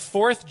third and the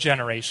fourth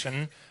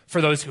generation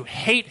for those who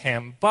hate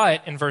him,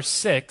 but in verse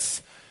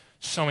 6,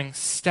 showing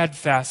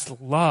steadfast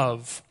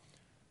love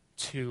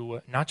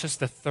to not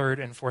just the third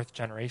and fourth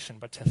generation,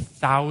 but to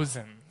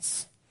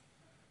thousands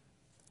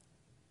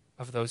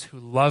of those who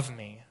love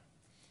me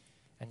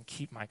and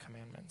keep my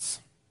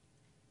commandments.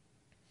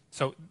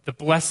 So the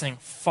blessing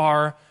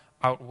far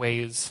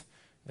outweighs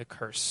the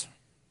curse.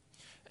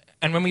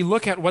 And when we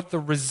look at what the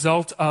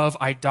result of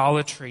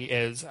idolatry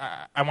is,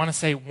 I want to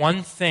say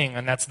one thing,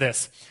 and that's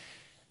this.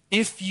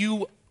 If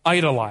you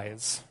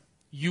idolize,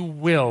 you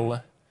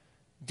will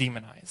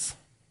demonize.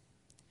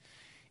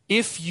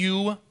 If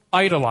you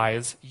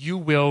idolize, you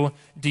will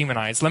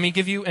demonize. Let me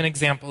give you an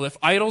example. If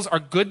idols are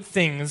good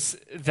things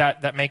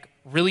that make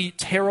really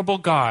terrible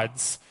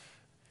gods,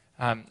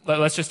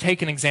 let's just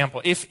take an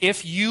example.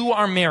 If you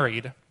are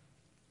married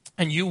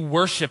and you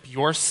worship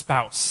your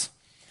spouse,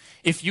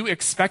 if you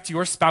expect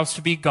your spouse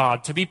to be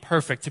God, to be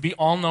perfect, to be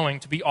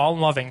all-knowing, to be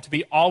all-loving, to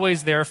be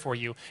always there for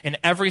you in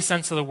every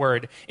sense of the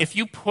word, if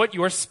you put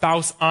your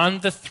spouse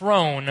on the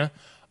throne,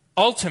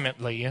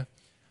 ultimately,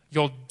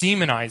 you'll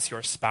demonize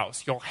your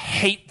spouse. You'll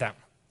hate them.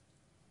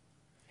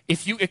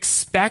 if you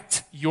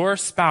expect your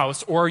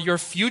spouse or your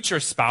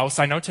future spouse,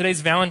 I know today's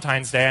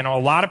Valentine's Day, I know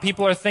a lot of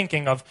people are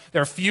thinking of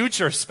their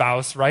future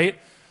spouse, right?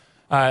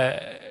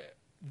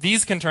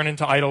 These can turn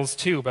into idols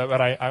too,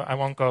 but I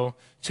won't go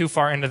too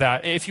far into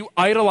that. If you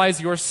idolize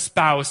your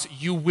spouse,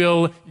 you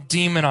will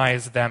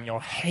demonize them. You'll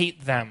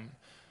hate them.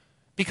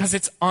 Because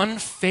it's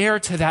unfair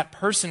to that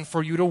person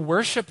for you to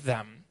worship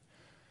them.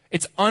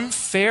 It's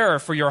unfair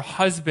for your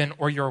husband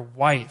or your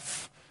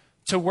wife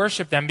to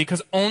worship them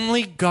because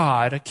only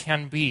God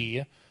can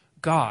be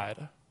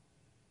God.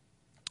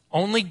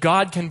 Only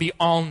God can be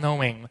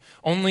all-knowing.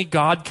 Only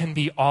God can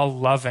be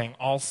all-loving,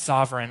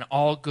 all-sovereign,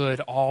 all-good,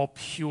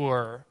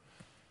 all-pure.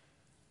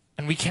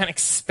 And we can't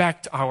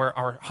expect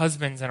our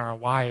husbands and our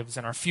wives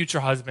and our future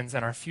husbands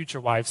and our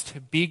future wives to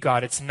be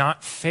God. It's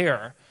not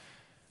fair.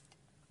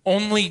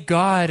 Only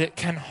God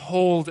can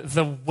hold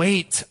the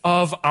weight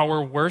of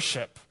our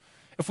worship.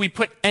 If we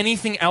put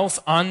anything else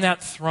on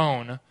that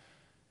throne,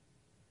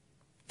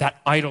 that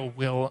idol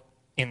will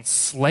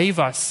enslave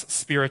us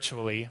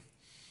spiritually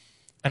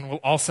and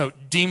will also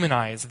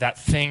demonize that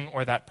thing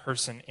or that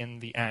person in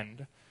the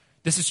end.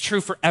 This is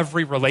true for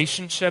every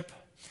relationship,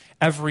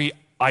 every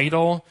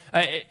idol.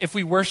 If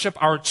we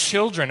worship our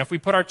children, if we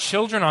put our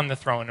children on the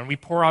throne and we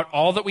pour out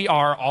all that we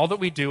are, all that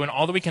we do, and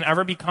all that we can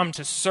ever become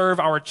to serve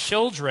our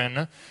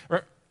children,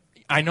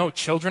 I know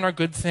children are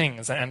good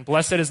things, and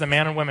blessed is the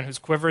man and woman whose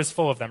quiver is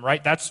full of them,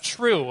 right? That's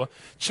true.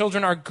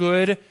 Children are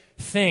good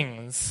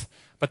things,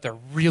 but they're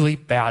really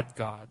bad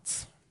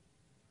gods.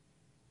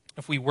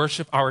 If we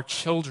worship our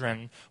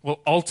children, we'll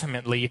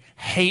ultimately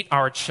hate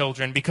our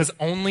children because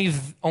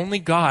only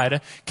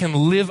God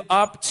can live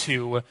up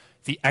to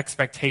the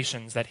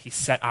expectations that he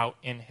set out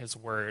in his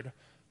word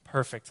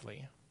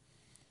perfectly.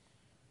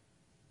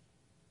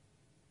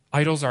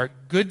 Idols are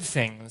good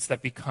things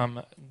that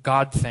become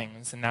God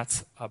things, and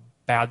that's a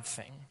bad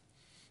thing.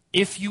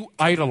 If you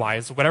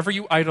idolize, whatever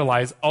you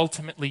idolize,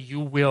 ultimately you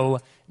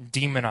will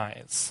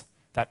demonize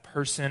that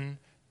person,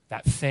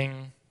 that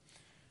thing,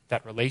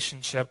 that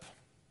relationship.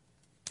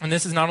 And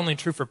this is not only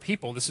true for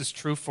people, this is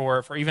true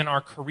for even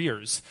our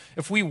careers.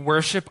 If we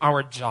worship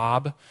our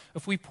job,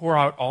 if we pour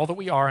out all that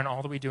we are and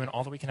all that we do and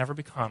all that we can ever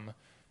become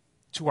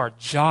to our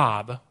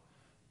job,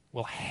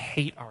 we'll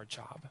hate our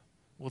job.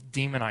 We'll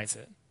demonize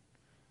it.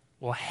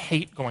 We'll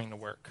hate going to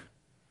work.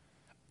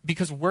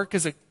 Because work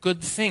is a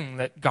good thing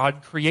that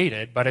God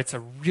created, but it's a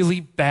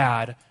really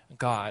bad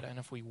God. And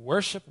if we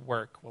worship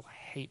work, we'll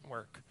hate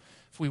work.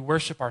 If we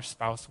worship our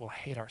spouse, we'll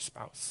hate our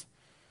spouse.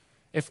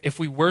 If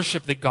we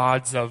worship the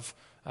gods of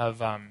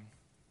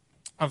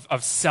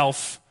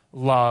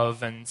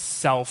self-love and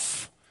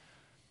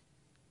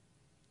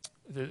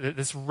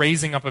this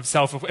raising up of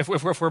self,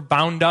 if we're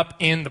bound up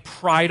in the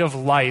pride of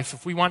life,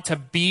 if we want to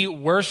be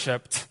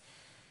worshipped,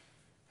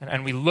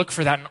 and we look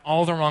for that in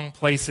all the wrong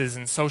places,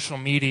 in social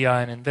media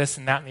and in this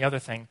and that and the other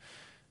thing,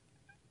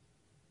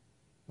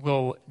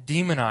 we'll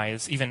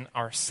demonize even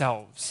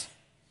ourselves.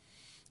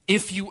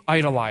 If you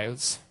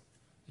idolize,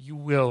 you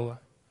will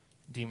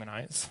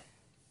demonize.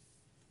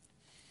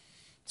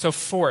 So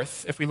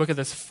fourth, if we look at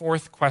this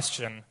fourth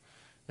question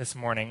this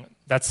morning,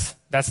 that's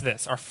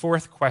this. Our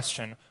fourth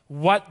question: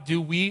 what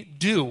do we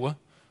do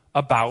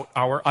about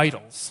our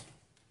idols?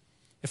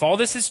 If all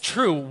this is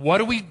true, what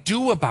do we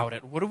do about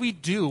it? What do we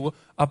do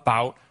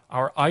about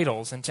our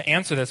idols? And to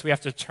answer this, we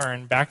have to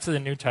turn back to the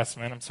New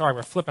Testament. I'm sorry,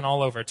 we're flipping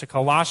all over, to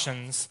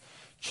Colossians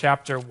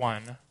chapter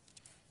 1.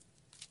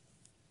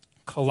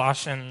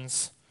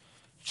 Colossians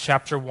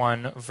chapter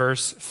 1,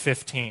 verse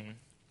 15.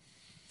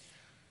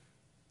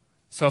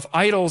 So if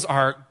idols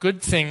are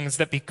good things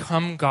that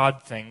become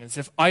God things,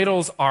 if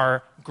idols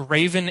are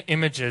graven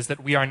images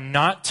that we are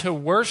not to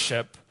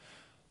worship,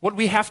 what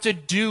we have to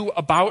do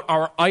about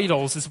our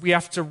idols is we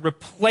have to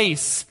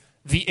replace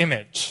the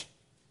image.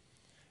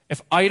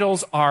 If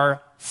idols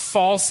are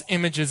false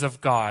images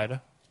of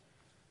God,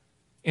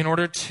 in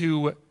order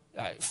to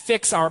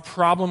fix our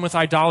problem with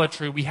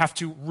idolatry, we have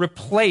to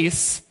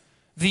replace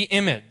the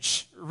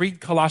image.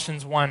 Read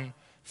Colossians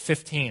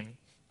 1:15.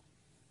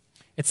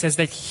 It says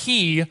that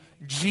he,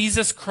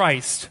 Jesus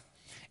Christ,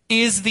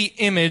 is the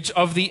image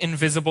of the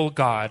invisible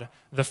God,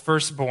 the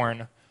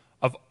firstborn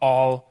of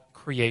all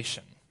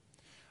creation.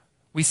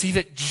 We see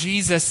that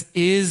Jesus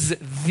is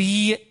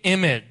the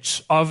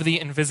image of the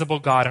invisible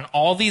God, and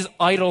all these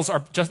idols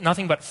are just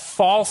nothing but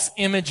false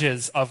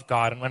images of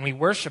God. And when we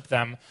worship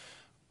them,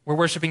 we're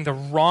worshiping the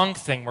wrong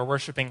thing. We're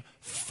worshiping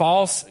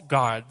false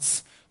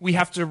gods. We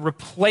have to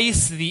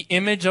replace the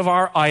image of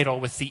our idol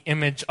with the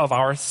image of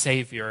our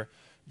Savior,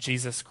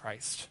 Jesus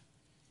Christ.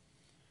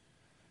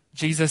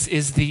 Jesus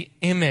is the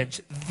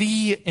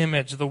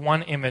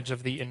one image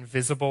of the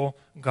invisible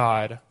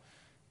God.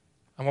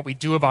 And what we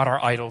do about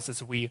our idols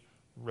is we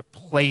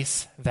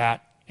replace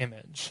that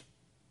image.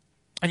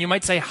 And you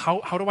might say,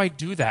 how do I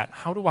do that?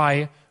 How do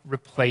I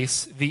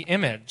replace the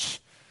image?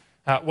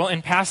 Well,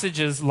 in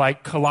passages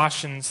like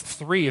Colossians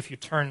 3, if you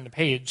turn the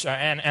page,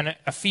 and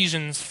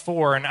Ephesians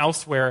 4 and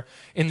elsewhere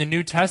in the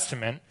New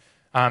Testament,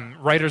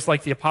 writers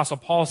like the Apostle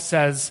Paul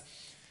says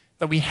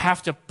that we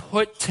have to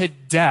put to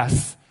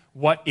death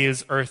what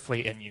is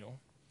earthly in you.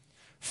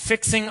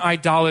 Fixing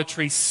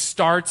idolatry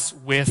starts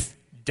with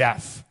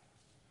death.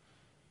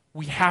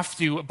 We have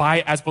to,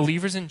 as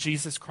believers in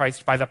Jesus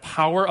Christ, by the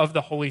power of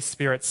the Holy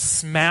Spirit,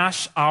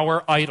 smash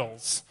our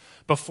idols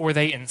before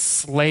they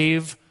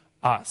enslave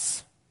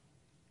us.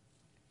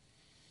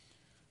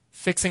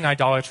 Fixing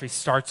idolatry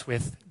starts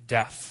with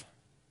death.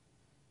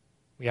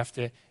 We have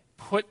to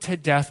put to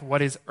death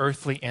what is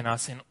earthly in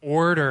us in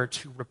order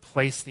to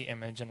replace the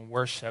image and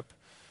worship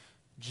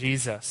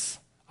Jesus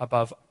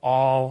above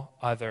all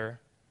other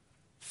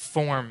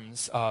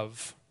forms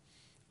of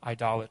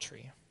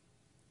idolatry.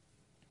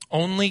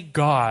 Only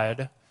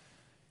God,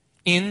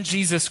 in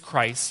Jesus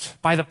Christ,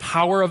 by the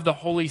power of the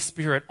Holy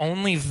Spirit,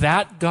 only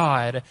that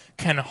God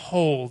can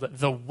hold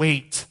the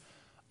weight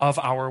of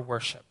our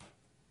worship.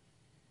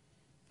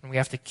 And we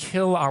have to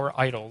kill our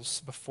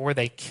idols before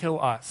they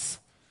kill us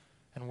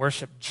and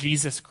worship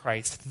Jesus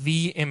Christ,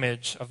 the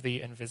image of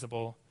the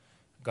invisible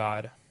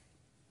God.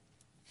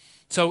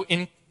 So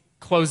in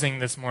closing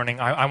this morning,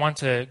 I want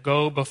to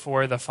go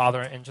before the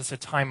Father in just a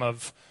time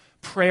of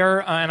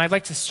prayer, and I'd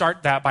like to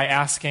start that by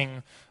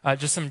asking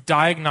just some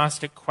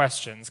diagnostic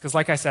questions, because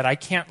like I said, I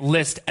can't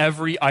list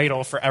every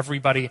idol for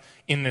everybody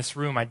in this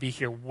room. I'd be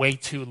here way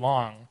too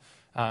long.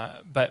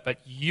 But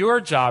your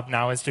job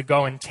now is to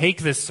go and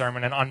take this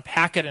sermon and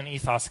unpack it in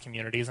Ethos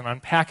communities and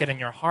unpack it in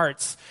your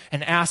hearts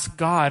and ask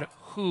God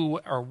who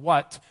or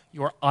what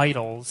your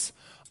idols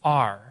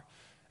are.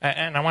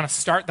 And I want to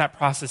start that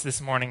process this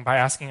morning by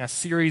asking a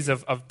series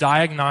of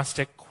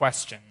diagnostic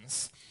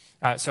questions.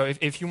 So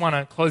if you want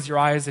to close your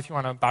eyes, if you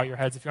want to bow your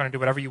heads, if you want to do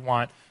whatever you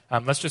want,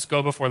 let's just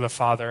go before the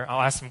Father.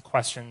 I'll ask some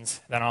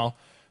questions, then I'll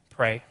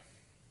pray.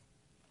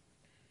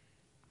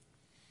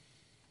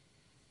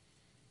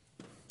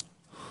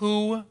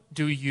 Who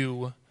do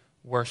you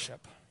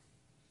worship?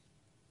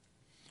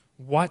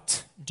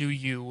 What do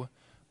you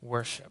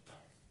worship?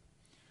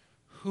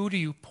 Who do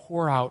you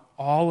pour out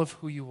all of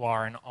who you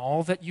are and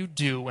all that you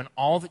do and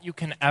all that you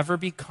can ever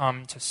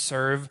become to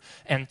serve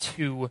and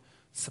to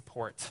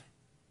support?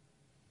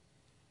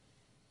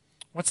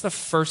 What's the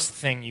first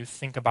thing you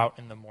think about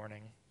in the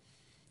morning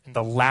and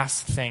the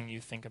last thing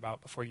you think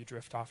about before you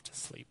drift off to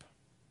sleep?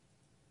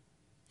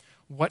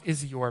 What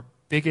is your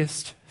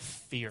biggest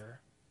fear?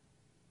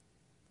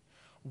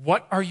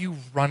 What are you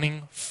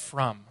running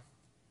from?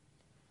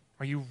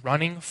 Are you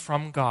running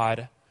from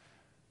God?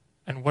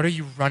 And what are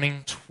you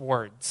running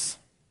towards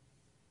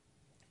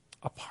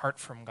apart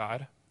from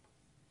God?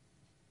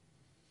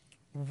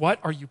 What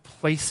are you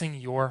placing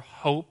your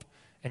hope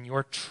and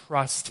your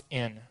trust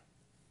in?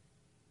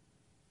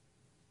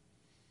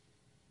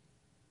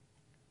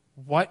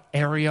 What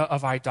area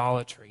of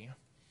idolatry,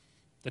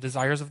 the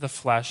desires of the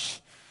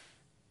flesh,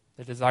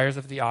 the desires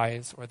of the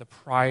eyes, or the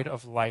pride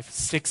of life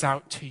sticks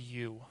out to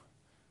you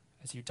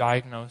as you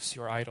diagnose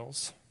your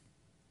idols?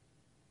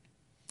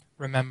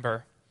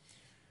 Remember,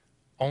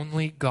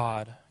 only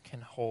God can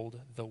hold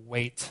the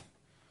weight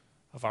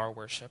of our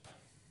worship.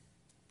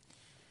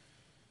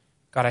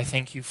 God, I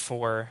thank you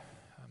for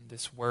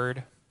this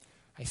word.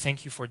 I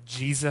thank you for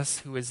Jesus,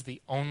 who is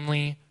the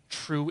only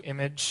true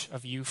image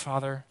of you,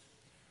 Father.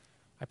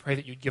 I pray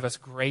that you'd give us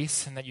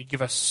grace and that you'd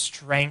give us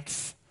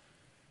strength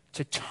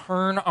to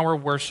turn our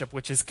worship,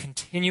 which is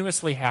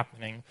continuously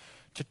happening,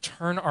 to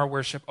turn our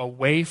worship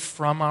away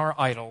from our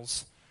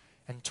idols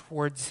and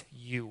towards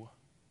you.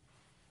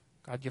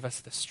 God, give us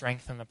the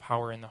strength and the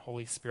power in the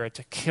Holy Spirit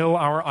to kill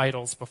our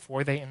idols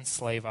before they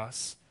enslave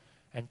us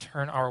and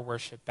turn our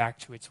worship back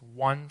to its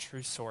one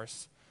true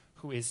source,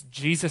 who is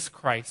Jesus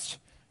Christ,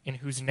 in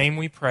whose name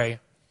we pray.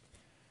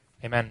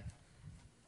 Amen.